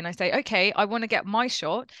the day and I say, okay, I want to get my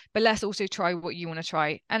shot, but let's also try what you want to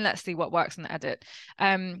try and let's see what works in the edit.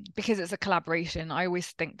 Because it's a collaboration. I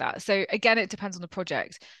always think that. So again, it depends on the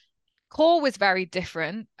project. Core was very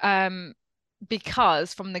different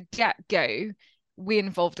because from the get-go, we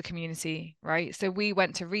involved the community, right? So we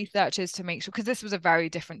went to researchers to make sure, because this was a very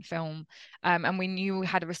different film, and we knew we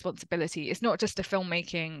had a responsibility. It's not just a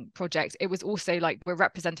filmmaking project; it was also like we're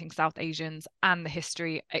representing South Asians and the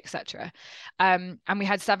history, etc. And we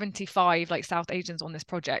had 75 like South Asians on this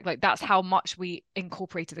project. Like that's how much we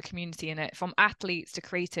incorporated the community in it, from athletes to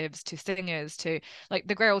creatives to singers to like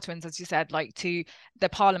the Grail twins, as you said, like to the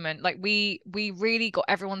Parliament. Like we really got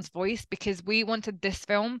everyone's voice because we wanted this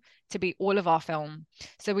film to be all of our film.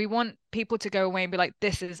 So we want people to go away and be like,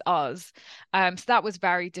 this is us. So that was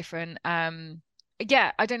very different.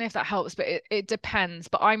 Yeah, I don't know if that helps, but it depends.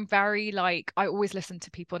 But I'm very like, I always listen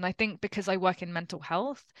to people. And I think because I work in mental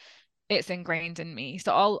health, it's ingrained in me.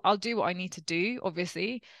 So I'll do what I need to do,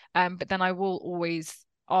 obviously. But then I will always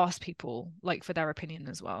ask people like for their opinion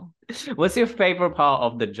as well. What's your favorite part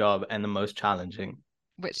of the job and the most challenging?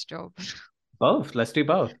 Which job? Both. Let's do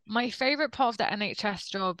both. My favorite part of the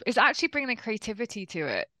NHS job is actually bringing the creativity to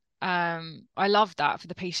it. I love that for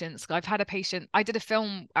the patients. I've had a patient, I did a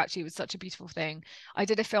film, actually, it was such a beautiful thing. I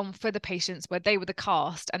did a film for the patients where they were the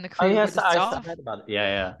cast and the Oh crew were yes, the I staff. heard about it. Yeah,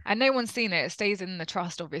 yeah. And no one's seen it. It stays in the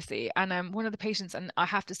trust, obviously. And one of the patients, and I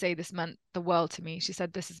have to say this meant the world to me. She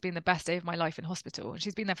said, "This has been the best day of my life in hospital." And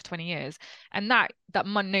she's been there for 20 years. And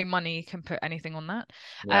no money can put anything on that.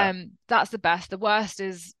 Yeah. That's the best. The worst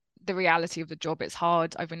is the reality of the job. It's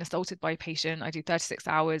hard. I've been assaulted by a patient. I do 36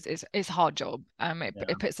 hours. It's a hard job.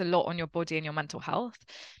 It puts a lot on your body and your mental health.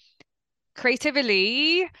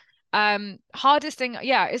 Creatively, hardest thing,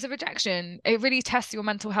 yeah, is a rejection. It really tests your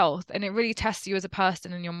mental health and it really tests you as a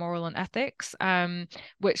person and your moral and ethics,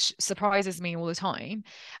 which surprises me all the time.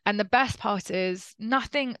 And the best part is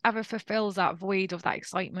nothing ever fulfills that void of that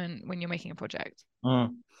excitement when you're making a project.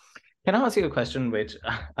 Mm. Can I ask you a question, which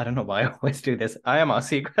I don't know why I always do this. I am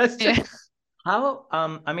asking a question. Yeah. How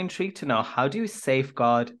I'm intrigued to know, how do you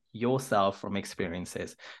safeguard yourself from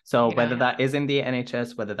experiences? So whether Yeah. that is in the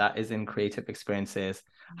NHS, whether that is in creative experiences,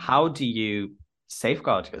 how do you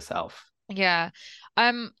safeguard yourself? Yeah.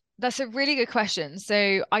 That's a really good question.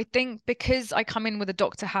 So I think because I come in with a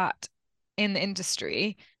doctor hat in the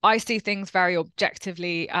industry, I see things very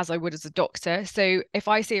objectively as I would as a doctor. So if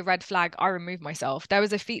I see a red flag, I remove myself. There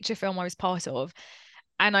was a feature film I was part of,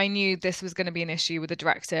 and I knew this was going to be an issue with the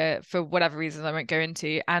director for whatever reasons I won't go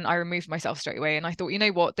into. And I removed myself straight away. And I thought, you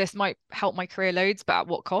know what, this might help my career loads, but at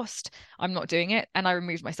what cost? I'm not doing it. And I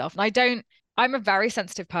removed myself. And I'm a very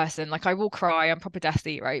sensitive person. Like I will cry, I'm proper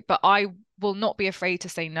deathy, right? But I will not be afraid to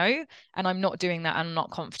say no. And I'm not doing that and I'm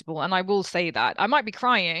not comfortable. And I will say that. I might be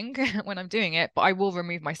crying when I'm doing it, but I will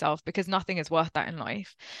remove myself because nothing is worth that in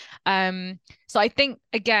life. So I think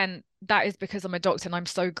again, that is because I'm a doctor and I'm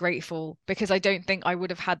so grateful because I don't think I would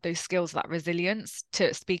have had those skills, that resilience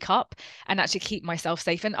to speak up and actually keep myself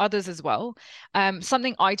safe and others as well.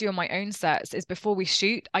 Something I do on my own sets is before we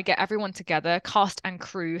shoot, I get everyone together, cast and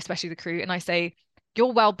crew, especially the crew, and I say,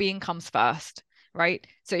 your well-being comes first, right?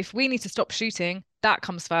 So if we need to stop shooting, that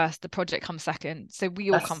comes first, the project comes second. So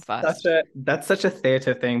we all come first. That's such a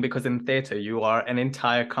theater thing because in theater you are an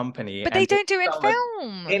entire company But they and don't do it in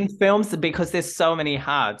film. in films because there's so many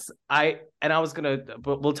hats.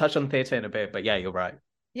 We'll touch on theater in a bit, but yeah, you're right.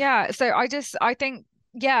 Yeah, so I think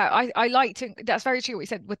yeah, I like to, that's very true what you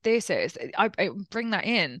said with theatres. I bring that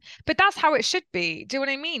in. But that's how it should be. Do you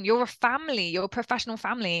know what I mean? You're a family, you're a professional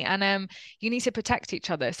family, and you need to protect each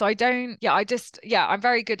other. So I don't, yeah, I'm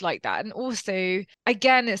very good like that. And also,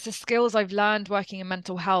 again, it's the skills I've learned working in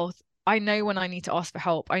mental health. I know when I need to ask for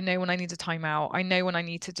help. I know when I need to time out. I know when I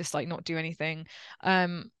need to just like not do anything.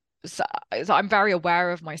 so I'm very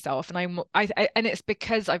aware of myself, and and it's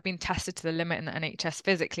because I've been tested to the limit in the NHS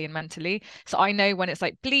physically and mentally. So I know when it's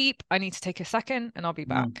like bleep, I need to take a second and I'll be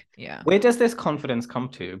back. Yeah. Where does this confidence come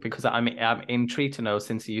to? Because I'm intrigued to know,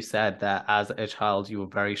 since you said that as a child you were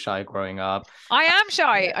very shy growing up. I am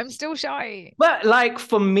shy. Yeah. I'm still shy. But like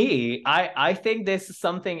for me, I think there's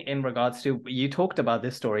something in regards to, you talked about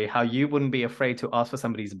this story, how you wouldn't be afraid to ask for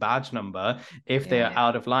somebody's badge number if they're Yeah.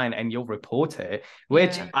 out of line, and you'll report it,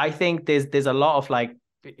 which Yeah. I think there's a lot of like,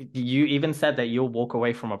 you even said that you'll walk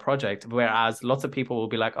away from a project, whereas lots of people will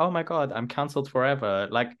be like, oh my God, I'm cancelled forever.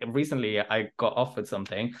 Like recently I got offered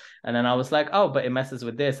something and then I was like, oh, but it messes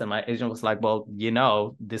with this. And my agent was like, well,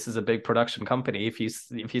 this is a big production company. If you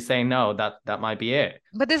say no, that might be it.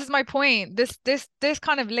 But this is my point. This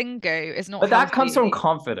kind of lingo is not But that comes from healthy.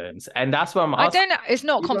 confidence. And that's what I'm I asking. don't know. It's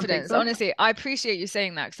not You don't think confidence. so? Honestly, I appreciate you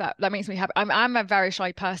saying that, 'cause that makes me happy. I'm a very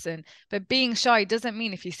shy person, but being shy doesn't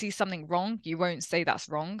mean if you see something wrong, you won't say that's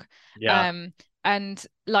wrong. Yeah. Um, and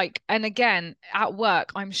again, at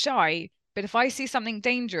work, I'm shy, but if I see something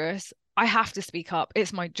dangerous, I have to speak up.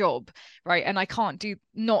 It's my job, right? And I can't do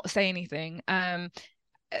not say anything.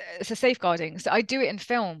 It's a safeguarding. So I do it in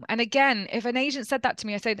film. And again, if an agent said that to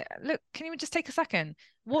me, I said, look, can you just take a second?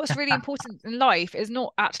 What's really important in life is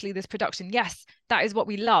not actually this production. Yes, that is what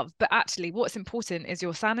we love, but actually what's important is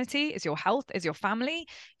your sanity, is your health, is your family,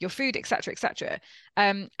 your food, etc., etc.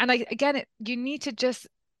 And you need to just,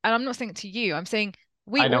 and I'm not saying it to you, I'm saying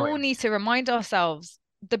we I know all it. need to remind ourselves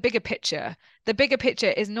the bigger picture. The bigger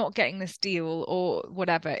picture is not getting this deal or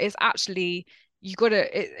whatever. It's actually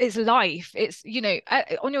it's life. It's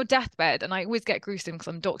on your deathbed, and I always get gruesome because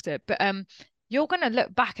I'm a doctor, but you're gonna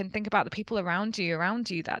look back and think about the people around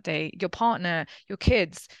you that day, your partner, your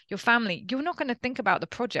kids, your family. You're not gonna think about the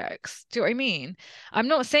projects. Do you know what I mean? I'm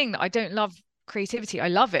not saying that I don't love creativity. I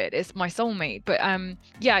love it. It's my soulmate. But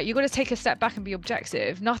yeah, you got to take a step back and be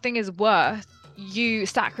objective. Nothing is worth you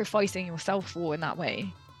sacrificing yourself for in that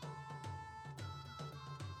way.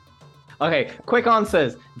 Okay, quick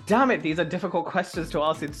answers. Damn it, these are difficult questions to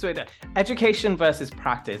ask in Sweden. Education versus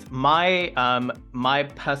practice. My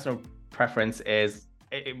personal preference is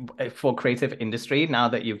for creative industry. Now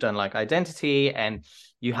that you've done like identity and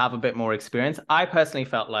you have a bit more experience, I personally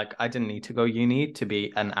felt like I didn't need to go uni to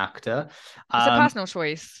be an actor. It's a personal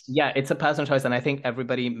choice. Yeah, it's a personal choice, and I think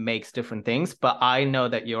everybody makes different things. But I know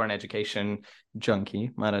that you're an education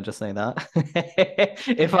junkie. Might I just say that?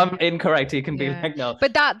 If I'm incorrect, you can be like, no.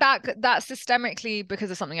 But that's systemically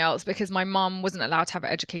because of something else. Because my mum wasn't allowed to have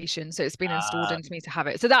an education, so it's been installed into me to have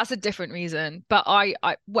it. So that's a different reason. But I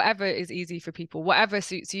whatever is easy for people, whatever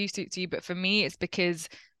suits you, suits you. But for me, it's because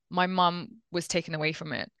my mum was taken away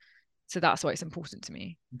from it. So that's why it's important to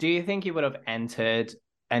me. Do you think you would have entered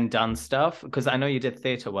and done stuff? Because I know you did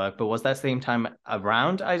theatre work, but was that same time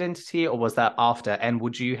around identity, or was that after? And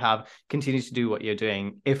would you have continued to do what you're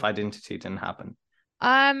doing if identity didn't happen?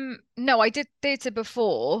 No, I did theatre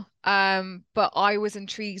before, but I was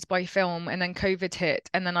intrigued by film, and then COVID hit,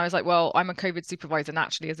 and then I was like, well, I'm a COVID supervisor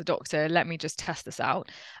naturally as a doctor. Let me just test this out.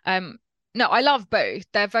 No, I love both.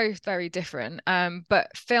 They're both very different. But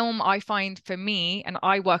film, I find for me, and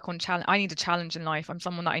I work on challenge. I need a challenge in life. I'm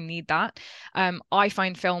someone that I need that. I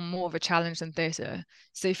find film more of a challenge than theatre.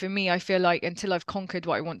 So for me, I feel like until I've conquered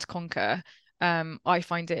what I want to conquer, I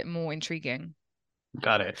find it more intriguing.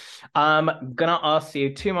 Got it. I'm gonna ask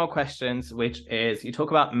you two more questions, which is, you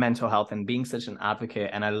talk about mental health and being such an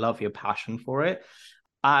advocate, and I love your passion for it.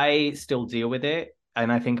 I still deal with it. And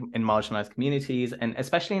I think in marginalized communities, and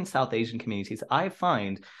especially in South Asian communities, I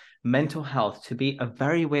find mental health to be a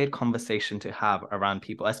very weird conversation to have around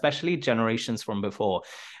people, especially generations from before.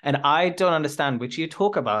 And I don't understand, which you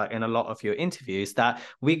talk about in a lot of your interviews, that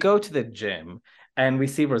we go to the gym and we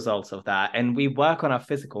see results of that, and we work on our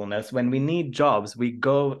physicalness. When we need jobs, we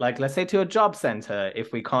go, like, let's say, to a job center.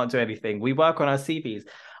 If we can't do anything, we work on our CVs.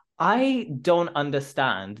 I don't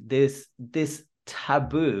understand this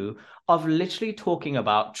taboo of literally talking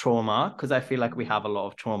about trauma, because I feel like we have a lot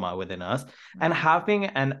of trauma within us, and having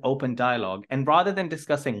an open dialogue. And rather than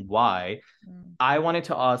discussing why, I wanted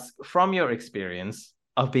to ask, from your experience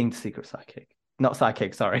of being the secret psychic, not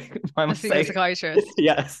psychic, sorry, A secret psychiatrist.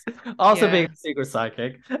 Yes, also being a secret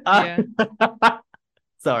psychic. Yeah.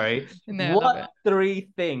 Sorry. No, What three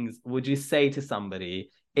things would you say to somebody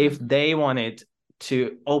if they wanted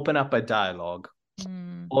to open up a dialogue,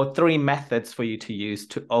 or three methods for you to use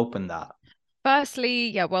to open that? Firstly,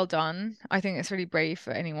 yeah, well done. I think it's really brave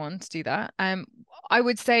for anyone to do that. I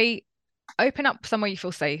would say open up somewhere you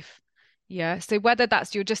feel safe. Yeah. So whether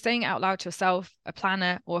that's you're just saying it out loud to yourself, a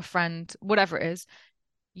planner, or a friend, whatever it is,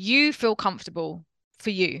 you feel comfortable for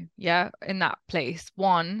you, yeah, in that place.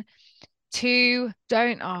 One. Two,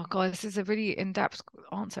 don't, oh God, this is a really in-depth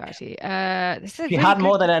answer actually. This is a If you really had good,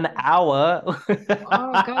 more than an hour.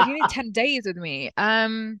 oh God, you need 10 days with me.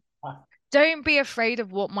 Don't be afraid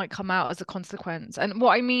of what might come out as a consequence. And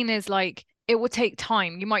what I mean is like it will take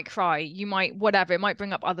time. You might cry, you might whatever, it might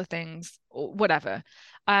bring up other things or whatever.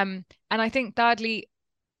 And I think thirdly,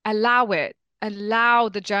 allow it, allow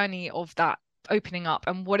the journey of that opening up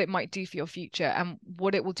and what it might do for your future and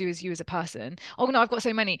what it will do as you as a person. Oh no, I've got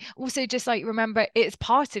so many. Also, just like remember, it's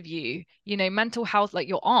part of you. You know, mental health, like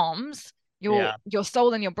your arms, Yeah. your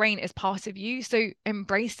soul and your brain is part of you. So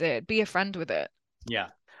embrace it, be a friend with it. Yeah.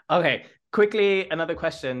 Okay. Quickly, another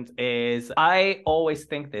question is I always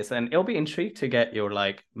think this, and it'll be intrigued to get your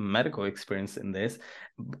like medical experience in this.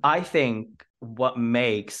 I think what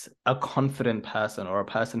makes a confident person or a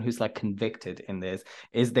person who's like convicted in this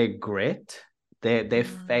is their grit, their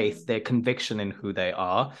faith, their conviction in who they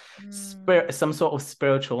are, spirit, some sort of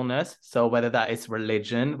spiritualness. So whether that is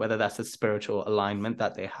religion, whether that's a spiritual alignment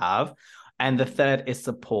that they have. And the third is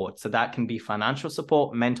support. So that can be financial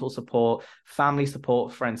support, mental support, family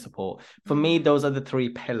support, friend support. For me, those are the three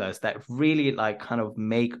pillars that really like kind of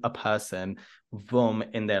make a person boom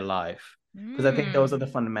in their life. Because I think those are the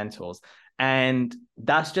fundamentals. And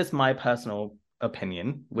that's just my personal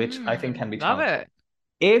opinion, which I think can be Love challenging. it.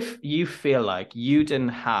 If you feel like you didn't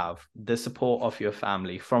have the support of your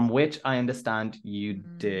family, from which I understand you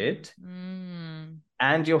did,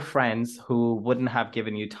 and your friends who wouldn't have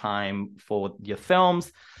given you time for your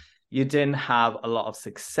films, you didn't have a lot of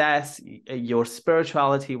success, your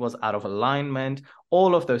spirituality was out of alignment,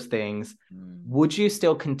 all of those things, would you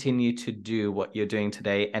still continue to do what you're doing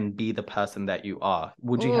today and be the person that you are?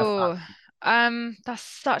 Would you have Oh, that's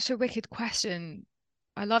such a wicked question.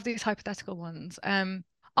 I love these hypothetical ones.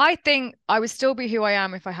 I think I would still be who I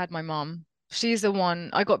am if I had my mom. She's the one.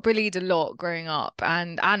 I got bullied a lot growing up,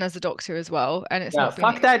 and Anna's a doctor as well. And it's yeah, not been.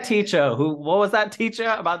 fuck that teacher. What was that teacher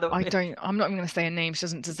about I the don't. I'm not even going to say a name. She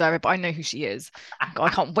doesn't deserve it, but I know who she is. I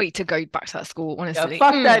can't wait to go back to that school. yeah, Honestly.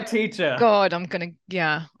 fuck that teacher. God, I'm gonna.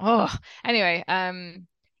 Yeah. Oh. Anyway.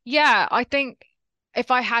 Yeah. I think if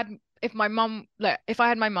I had, if my mum, like, if I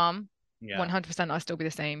had my mum. Yeah. 100% I'll still be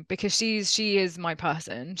the same because she is my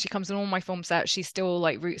person. She comes in all my film sets. She still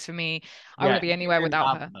like roots for me. I Yeah, wouldn't be anywhere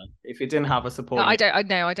without her. if you didn't have a No, support, I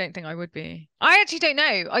know. I don't think I would be. I actually don't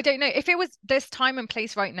know. I don't know. If it was this time and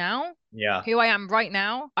place right now, yeah, who I am right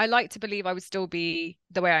now, I like to believe I would still be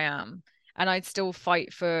the way I am. And I'd still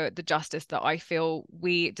fight for the justice that I feel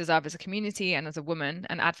we deserve as a community and as a woman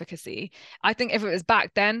and advocacy. I think if it was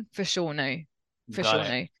back then, for sure, no. For got sure, it.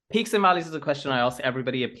 no. Peaks and valleys is a question I ask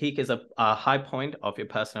everybody. A peak is a high point of your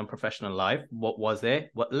personal and professional life. What was it?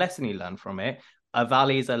 What lesson you learned from it? A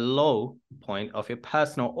valley is a low point of your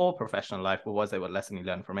personal or professional life. What was it? What lesson you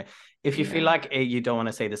learned from it? If you feel like you don't want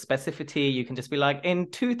to say the specificity, you can just be like,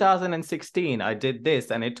 in 2016, I did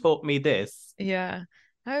this and it taught me this. Yeah.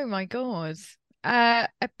 Oh my God. A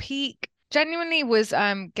peak genuinely was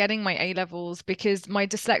getting my A levels because my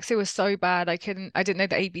dyslexia was so bad. I didn't know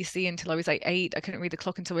the ABC until I was like 8. I couldn't read the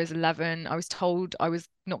clock until I was 11. I was told I was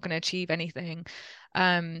not going to achieve anything.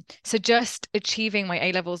 So just achieving my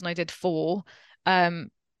A levels and I did 4.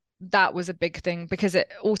 That was a big thing because it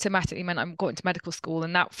automatically meant I got into medical school,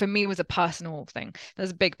 and that for me was a personal thing. That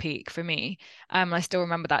was a big peak for me. I still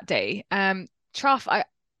remember that day. Truff,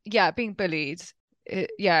 yeah, being bullied,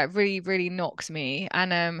 it really, really knocks me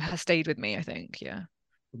and has stayed with me, I think. Yeah.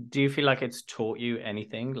 Do you feel like it's taught you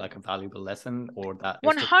anything, like a valuable lesson, or that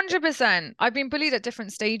it's just 100%. I've been bullied at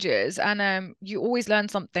different stages and you always learn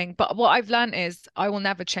something. But what I've learned is I will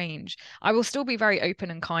never change. I will still be very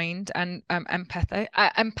open and kind and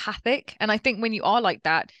empathic. And I think when you are like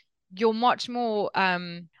that, you're much more I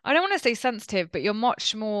don't want to say sensitive, but you're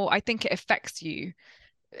much more, I think it affects you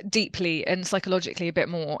deeply and psychologically a bit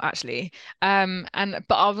more actually, and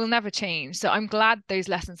but I will never change. So I'm glad those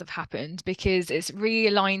lessons have happened because it's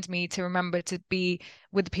realigned me to remember to be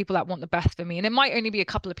with the people that want the best for me, and it might only be a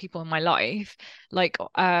couple of people in my life, like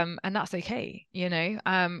and that's okay, you know.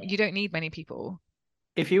 You don't need many people.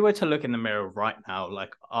 if you were to look in the mirror right now,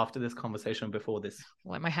 like after this conversation, before this,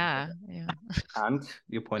 Like my hair, yeah. and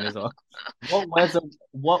your point is off, what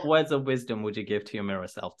words of wisdom would you give to your mirror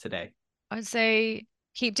self today? I'd say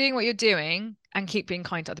keep doing what you're doing and keep being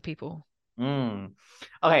kind to other people.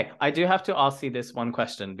 Okay, I do have to ask you this one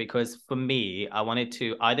question because for me, I wanted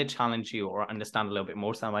to either challenge you or understand a little bit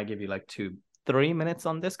more. So I might give you like 3 minutes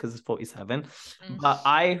on this because it's 47. Mm. But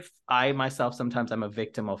I myself, sometimes I'm a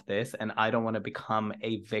victim of this, and I don't want to become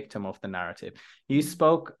a victim of the narrative. You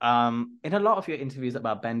spoke in a lot of your interviews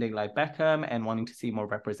about bending like Beckham and wanting to see more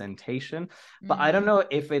representation. But I don't know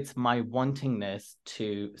if it's my wantingness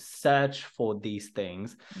to search for these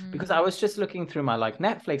things, because I was just looking through my like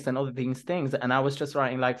Netflix and all these things, and I was just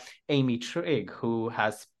writing like Amy Trigg, who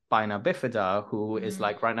has spina bifida, who is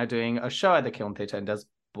like right now doing a show at the Kiln Theatre and does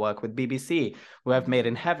work with BBC. We have Made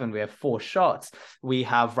in Heaven. We have 4 Shots. We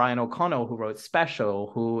have Ryan O'Connell, who wrote Special,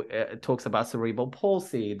 who talks about cerebral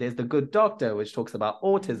palsy. There's The Good Doctor, which talks about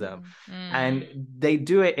autism. And they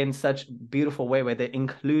do it in such beautiful way where they're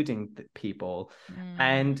including people.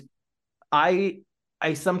 And I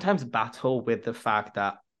sometimes battle with the fact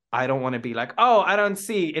that I don't want to be like, oh, I don't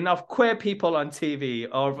see enough queer people on TV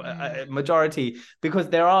or majority, because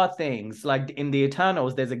there are things like in the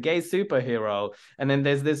Eternals, there's a gay superhero, and then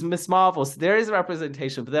there's this Miss Marvel. So there is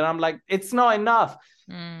representation, but then I'm like, it's not enough.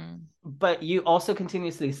 But you also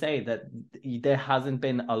continuously say that there hasn't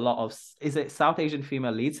been a lot of, is it South Asian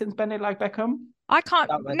female leads since Bend It Like Beckham? I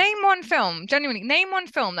can't name one film, genuinely, name one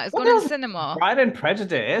film that has gone in cinema. Pride and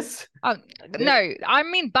Prejudice. Oh, no, I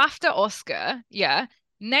mean BAFTA, Oscar, yeah.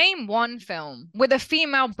 Name one film with a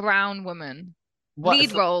female brown woman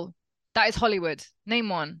lead role that is Hollywood. Name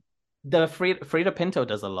one. The Frida Pinto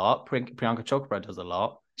does a lot. Priyanka Chopra does a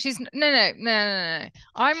lot. She's no.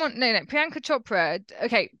 I'm on no. Priyanka Chopra.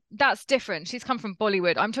 Okay, that's different. She's come from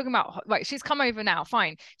Bollywood. I'm talking about right. She's come over now.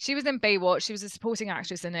 Fine. She was in Baywatch. She was a supporting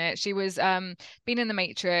actress in it. She was been in The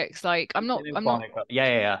Matrix. Like I'm not.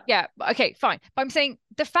 Yeah. Okay, fine. But I'm saying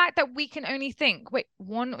the fact that we can only think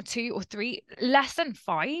 1 or 2 or 3, less than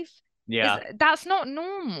 5. Yeah, that's not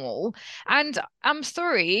normal. And I'm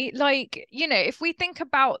sorry. Like if we think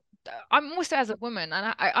about, I'm also as a woman,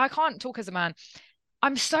 and I can't talk as a man.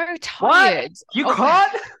 I'm so tired. What? You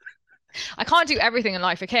can't? I can't do everything in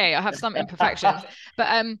life, okay? I have some imperfections. But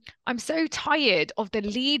I'm so tired of the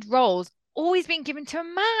lead roles always being given to a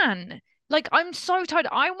man. Like, I'm so tired.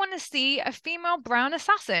 I want to see a female brown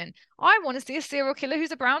assassin. I want to see a serial killer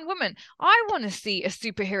who's a brown woman. I want to see a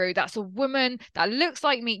superhero that's a woman that looks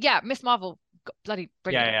like me. Yeah, Miss Marvel. Bloody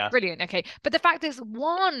brilliant. Brilliant. Okay, but the fact is,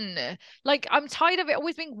 one, like, I'm tired of it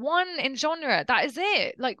always being one in genre. That is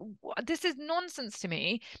it. Like, this is nonsense to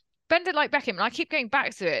me. Bend It Like Beckham, and I keep going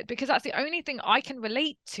back to it because that's the only thing I can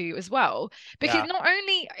relate to as well. Because not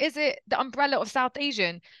only is it the umbrella of South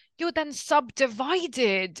Asian, you're then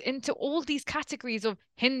subdivided into all these categories of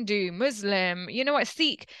Hindu, Muslim,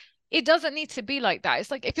 Sikh. It doesn't need to be like that.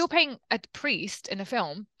 It's like if you're playing a priest in a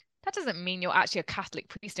film, that doesn't mean you're actually a Catholic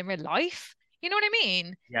priest in real life. You know what I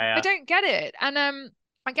mean? Yeah. I don't get it. And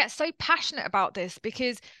I get so passionate about this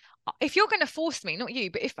because if you're going to force me, not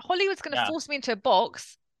you, but if Hollywood's going to force me into a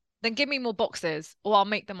box, then give me more boxes or I'll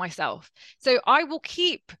make them myself. So I will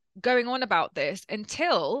keep going on about this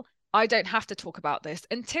until I don't have to talk about this,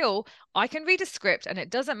 until I can read a script and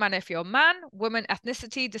it doesn't matter if you're a man, woman,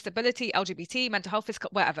 ethnicity, disability, LGBT, mental health,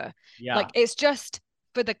 whatever. Yeah. Like, it's just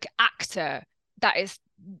for the actor that is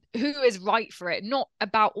who is right for it, not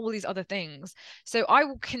about all these other things. So I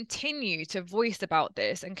will continue to voice about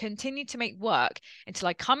this and continue to make work until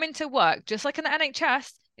I come into work, just like in the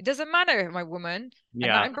NHS. It doesn't matter if I'm a woman and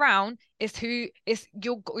that I'm brown, is who is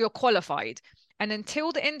you're qualified. And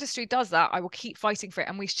until the industry does that, I will keep fighting for it.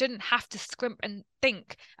 And we shouldn't have to scrimp and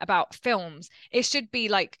think about films. It should be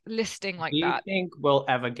like listing like that. Do you think we'll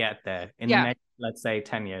ever get there in the next, let's say,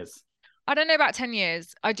 10 years? I don't know about 10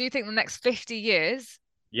 years. I do think the next 50 years,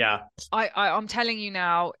 I'm telling you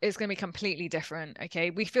now, it's going to be completely different.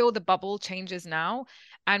 Okay, we feel the bubble changes now,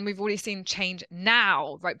 and we've already seen change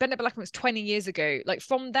now. Right, Bend It Like Beckham was 20 years ago. Like,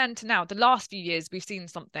 from then to now, the last few years, we've seen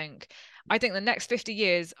something. I think the next 50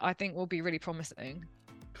 years, I think, will be really promising.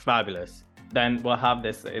 Fabulous. Then we'll have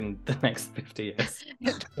this in the next 50 years.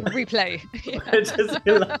 Replay.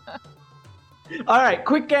 All right,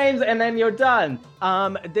 quick games, and then you're done.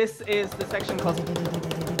 This is the section called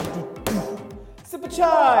Sip a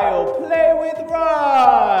Chai or Play with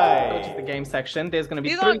Rye, which is the game section. There's going to be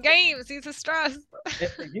these aren't games, these are stress.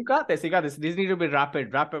 You got this. These need to be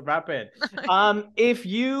rapid. If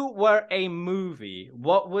you were a movie,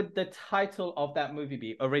 what would the title of that movie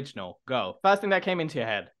be? Original. Go. First thing that came into your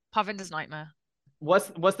head. Parvinder's Nightmare.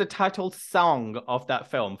 What's the title song of that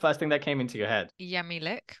film? First thing that came into your head. Yummy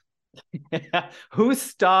Lick. Who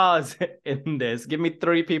stars in this? Give me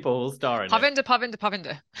 3 people who'll star in it.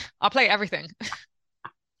 Parvinder. I'll play everything.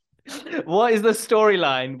 What is the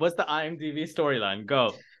storyline? What's the IMDb storyline?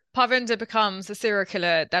 Go. Parvinder becomes a serial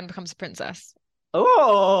killer, then becomes a princess.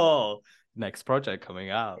 Oh, next project coming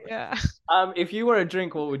out. Yeah. If you were a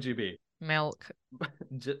drink, what would you be? Milk.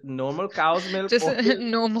 Normal cow's milk? Just or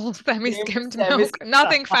normal semi-skimmed milk. semi-skimmed?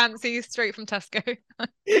 Nothing fancy, straight from Tesco.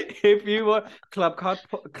 If you were club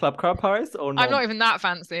car price or I'm no? not even that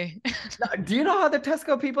fancy. Do you know how the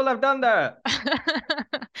Tesco people have done that?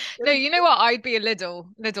 No, you know what? I'd be a Lidl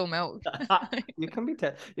milk. You can be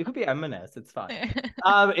you could be M&S. It's fine.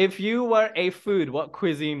 If you were a food, what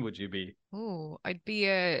cuisine would you be? Oh, I'd be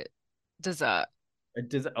a dessert. A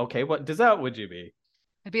dessert. Okay, what dessert would you be?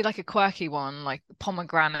 It'd be like a quirky one, like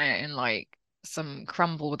pomegranate and like some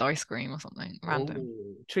crumble with ice cream or something random.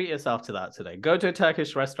 Ooh, treat yourself to that today. Go to a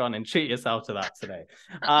Turkish restaurant and treat yourself to that today.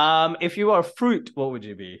 If you were a fruit, what would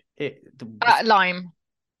you be? Lime.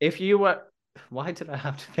 If you were, why did I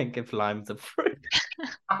have to think if lime's a fruit?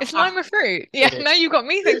 Is lime a fruit? Yeah, now you got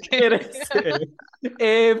me thinking. It is.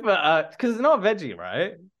 If because it's not veggie,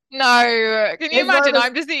 right? No, can you It's not imagine? a-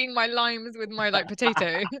 I'm just eating my limes with my like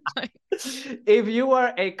potato. If you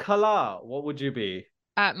were a color, what would you be?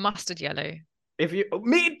 Mustard yellow. If you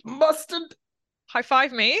meat mustard, High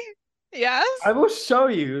five me. Yes. I will show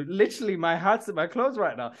you literally my hats and my clothes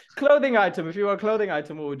right now. Clothing item. If you were a clothing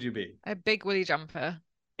item, what would you be? A big woolly jumper.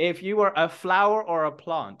 If you were a flower or a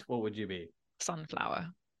plant, what would you be? Sunflower.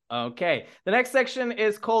 Okay. The next section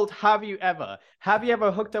is called Have You Ever? Have you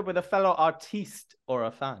ever hooked up with a fellow artiste or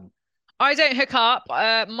a fan? I don't hook up.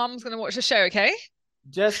 Mum's gonna watch the show, okay?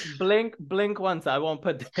 Just blink once. I won't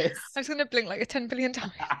put this. I was gonna blink like 10 billion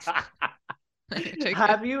times.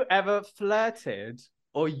 Have you ever flirted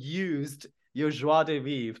or used your joie de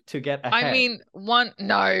vivre to get ahead? I mean,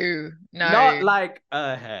 no. Not like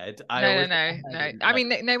ahead. No. I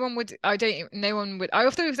mean, no one would. No one would. I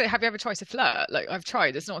often say, "Have you ever tried to flirt?" Like I've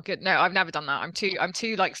tried. It's not good. No, I've never done that. I'm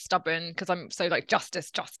too like stubborn because I'm so like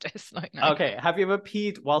justice. Like no. Okay. Have you ever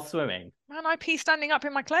peed while swimming? Man, I pee standing up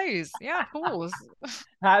in my clothes. Yeah, of course.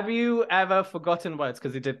 Have you ever forgotten words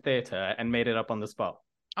because you did theatre and made it up on the spot?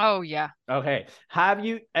 Oh yeah. Okay. Have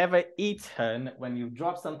you ever eaten when you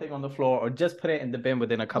drop something on the floor or just put it in the bin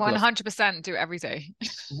within a couple 100% do it every day.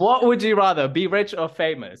 What would you rather, be rich or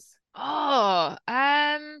famous? Oh,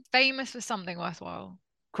 famous for something worthwhile.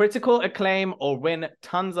 Critical acclaim or win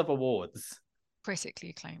tons of awards?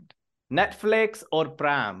 Critically acclaimed. Netflix or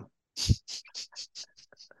Prime?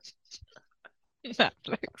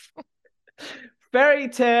 Netflix. Fairy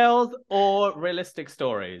tales or realistic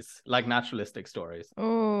stories, like naturalistic stories?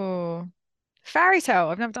 Oh, fairy tale.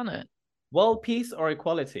 I've never done it. World peace or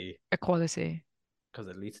equality? Equality. Because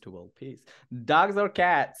it leads to world peace. Dogs or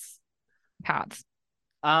cats? Cats.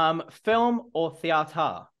 Film or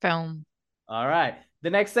theater? Film. All right. The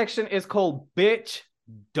next section is called Bitch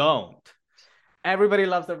Don't. Everybody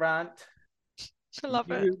loves a rant. I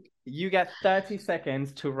love it. You get 30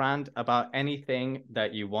 seconds to rant about anything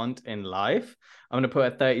that you want in life. I'm going to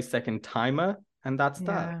put a 30-second timer, and that's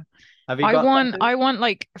that. Have you got something? I want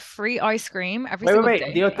like free ice cream every Wait, single wait,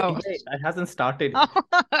 day. wait. It hasn't started.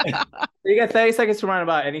 You get 30 seconds to rant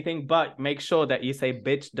about anything, but make sure that you say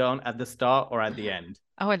bitch don't at the start or at the end.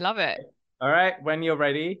 Oh, I love it. All right. When you're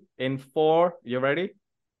ready, in 4, you're ready?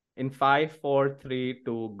 In 5, 4, 3,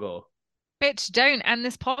 2, go. Bitch, don't end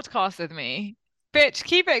this podcast with me. Bitch,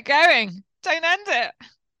 keep it going. Don't end it.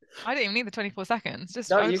 I don't even need the 24 seconds. Just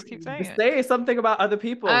keep saying it. Say something about other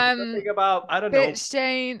people. Something about, I don't know. Bitch,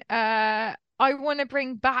 don't. I want to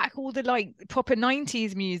bring back all the like proper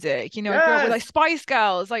 90s music. You know, I grew up with like Spice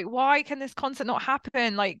Girls. Like, why can this concert not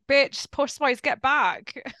happen? Like, bitch, Posh Spice, get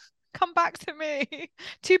back. Come back to me.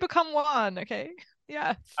 Two become one, okay?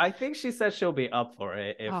 Yes. I think she said she'll be up for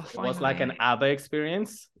it if it was like an finally. ABBA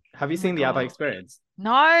experience. Have you seen the ABBA experience?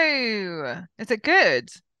 No. Is it good?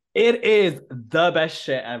 It is the best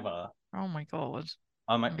shit ever. Oh my God.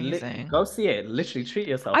 Amazing. Go see it. Literally treat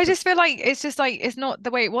yourself. I just feel like it's just like it's not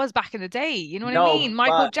the way it was back in the day. You know what I mean?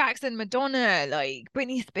 Michael Jackson, Madonna, like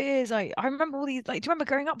Britney Spears. Like I remember all these. Like, do you remember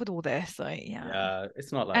growing up with all this? Like, yeah,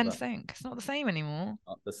 it's not like that. NSYNC. It's not the same anymore.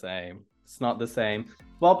 Not the same. It's not the same.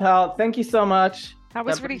 Well, pal, thank you so much. That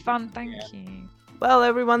was really fun. Thank you. Well,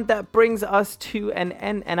 everyone, that brings us to an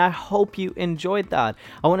end, and I hope you enjoyed that.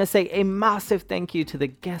 I want to say a massive thank you to the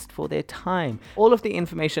guest for their time. All of the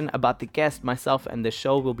information about the guest, myself, and the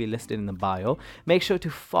show will be listed in the bio. Make sure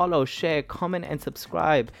to follow, share, comment, and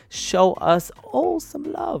subscribe. Show us all some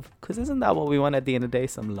love, because isn't that what we want at the end of the day?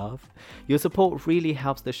 Some love. Your support really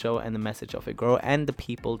helps the show and the message of it grow, and the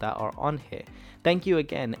people that are on here. Thank you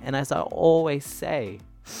again, and as I always say,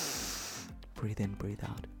 breathe in, breathe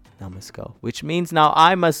out. I must go, which means now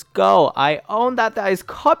I must go. I own that is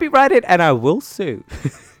copyrighted and I will sue.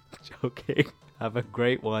 Joking. Have a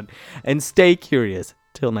great one and stay curious.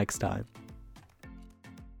 Till next time.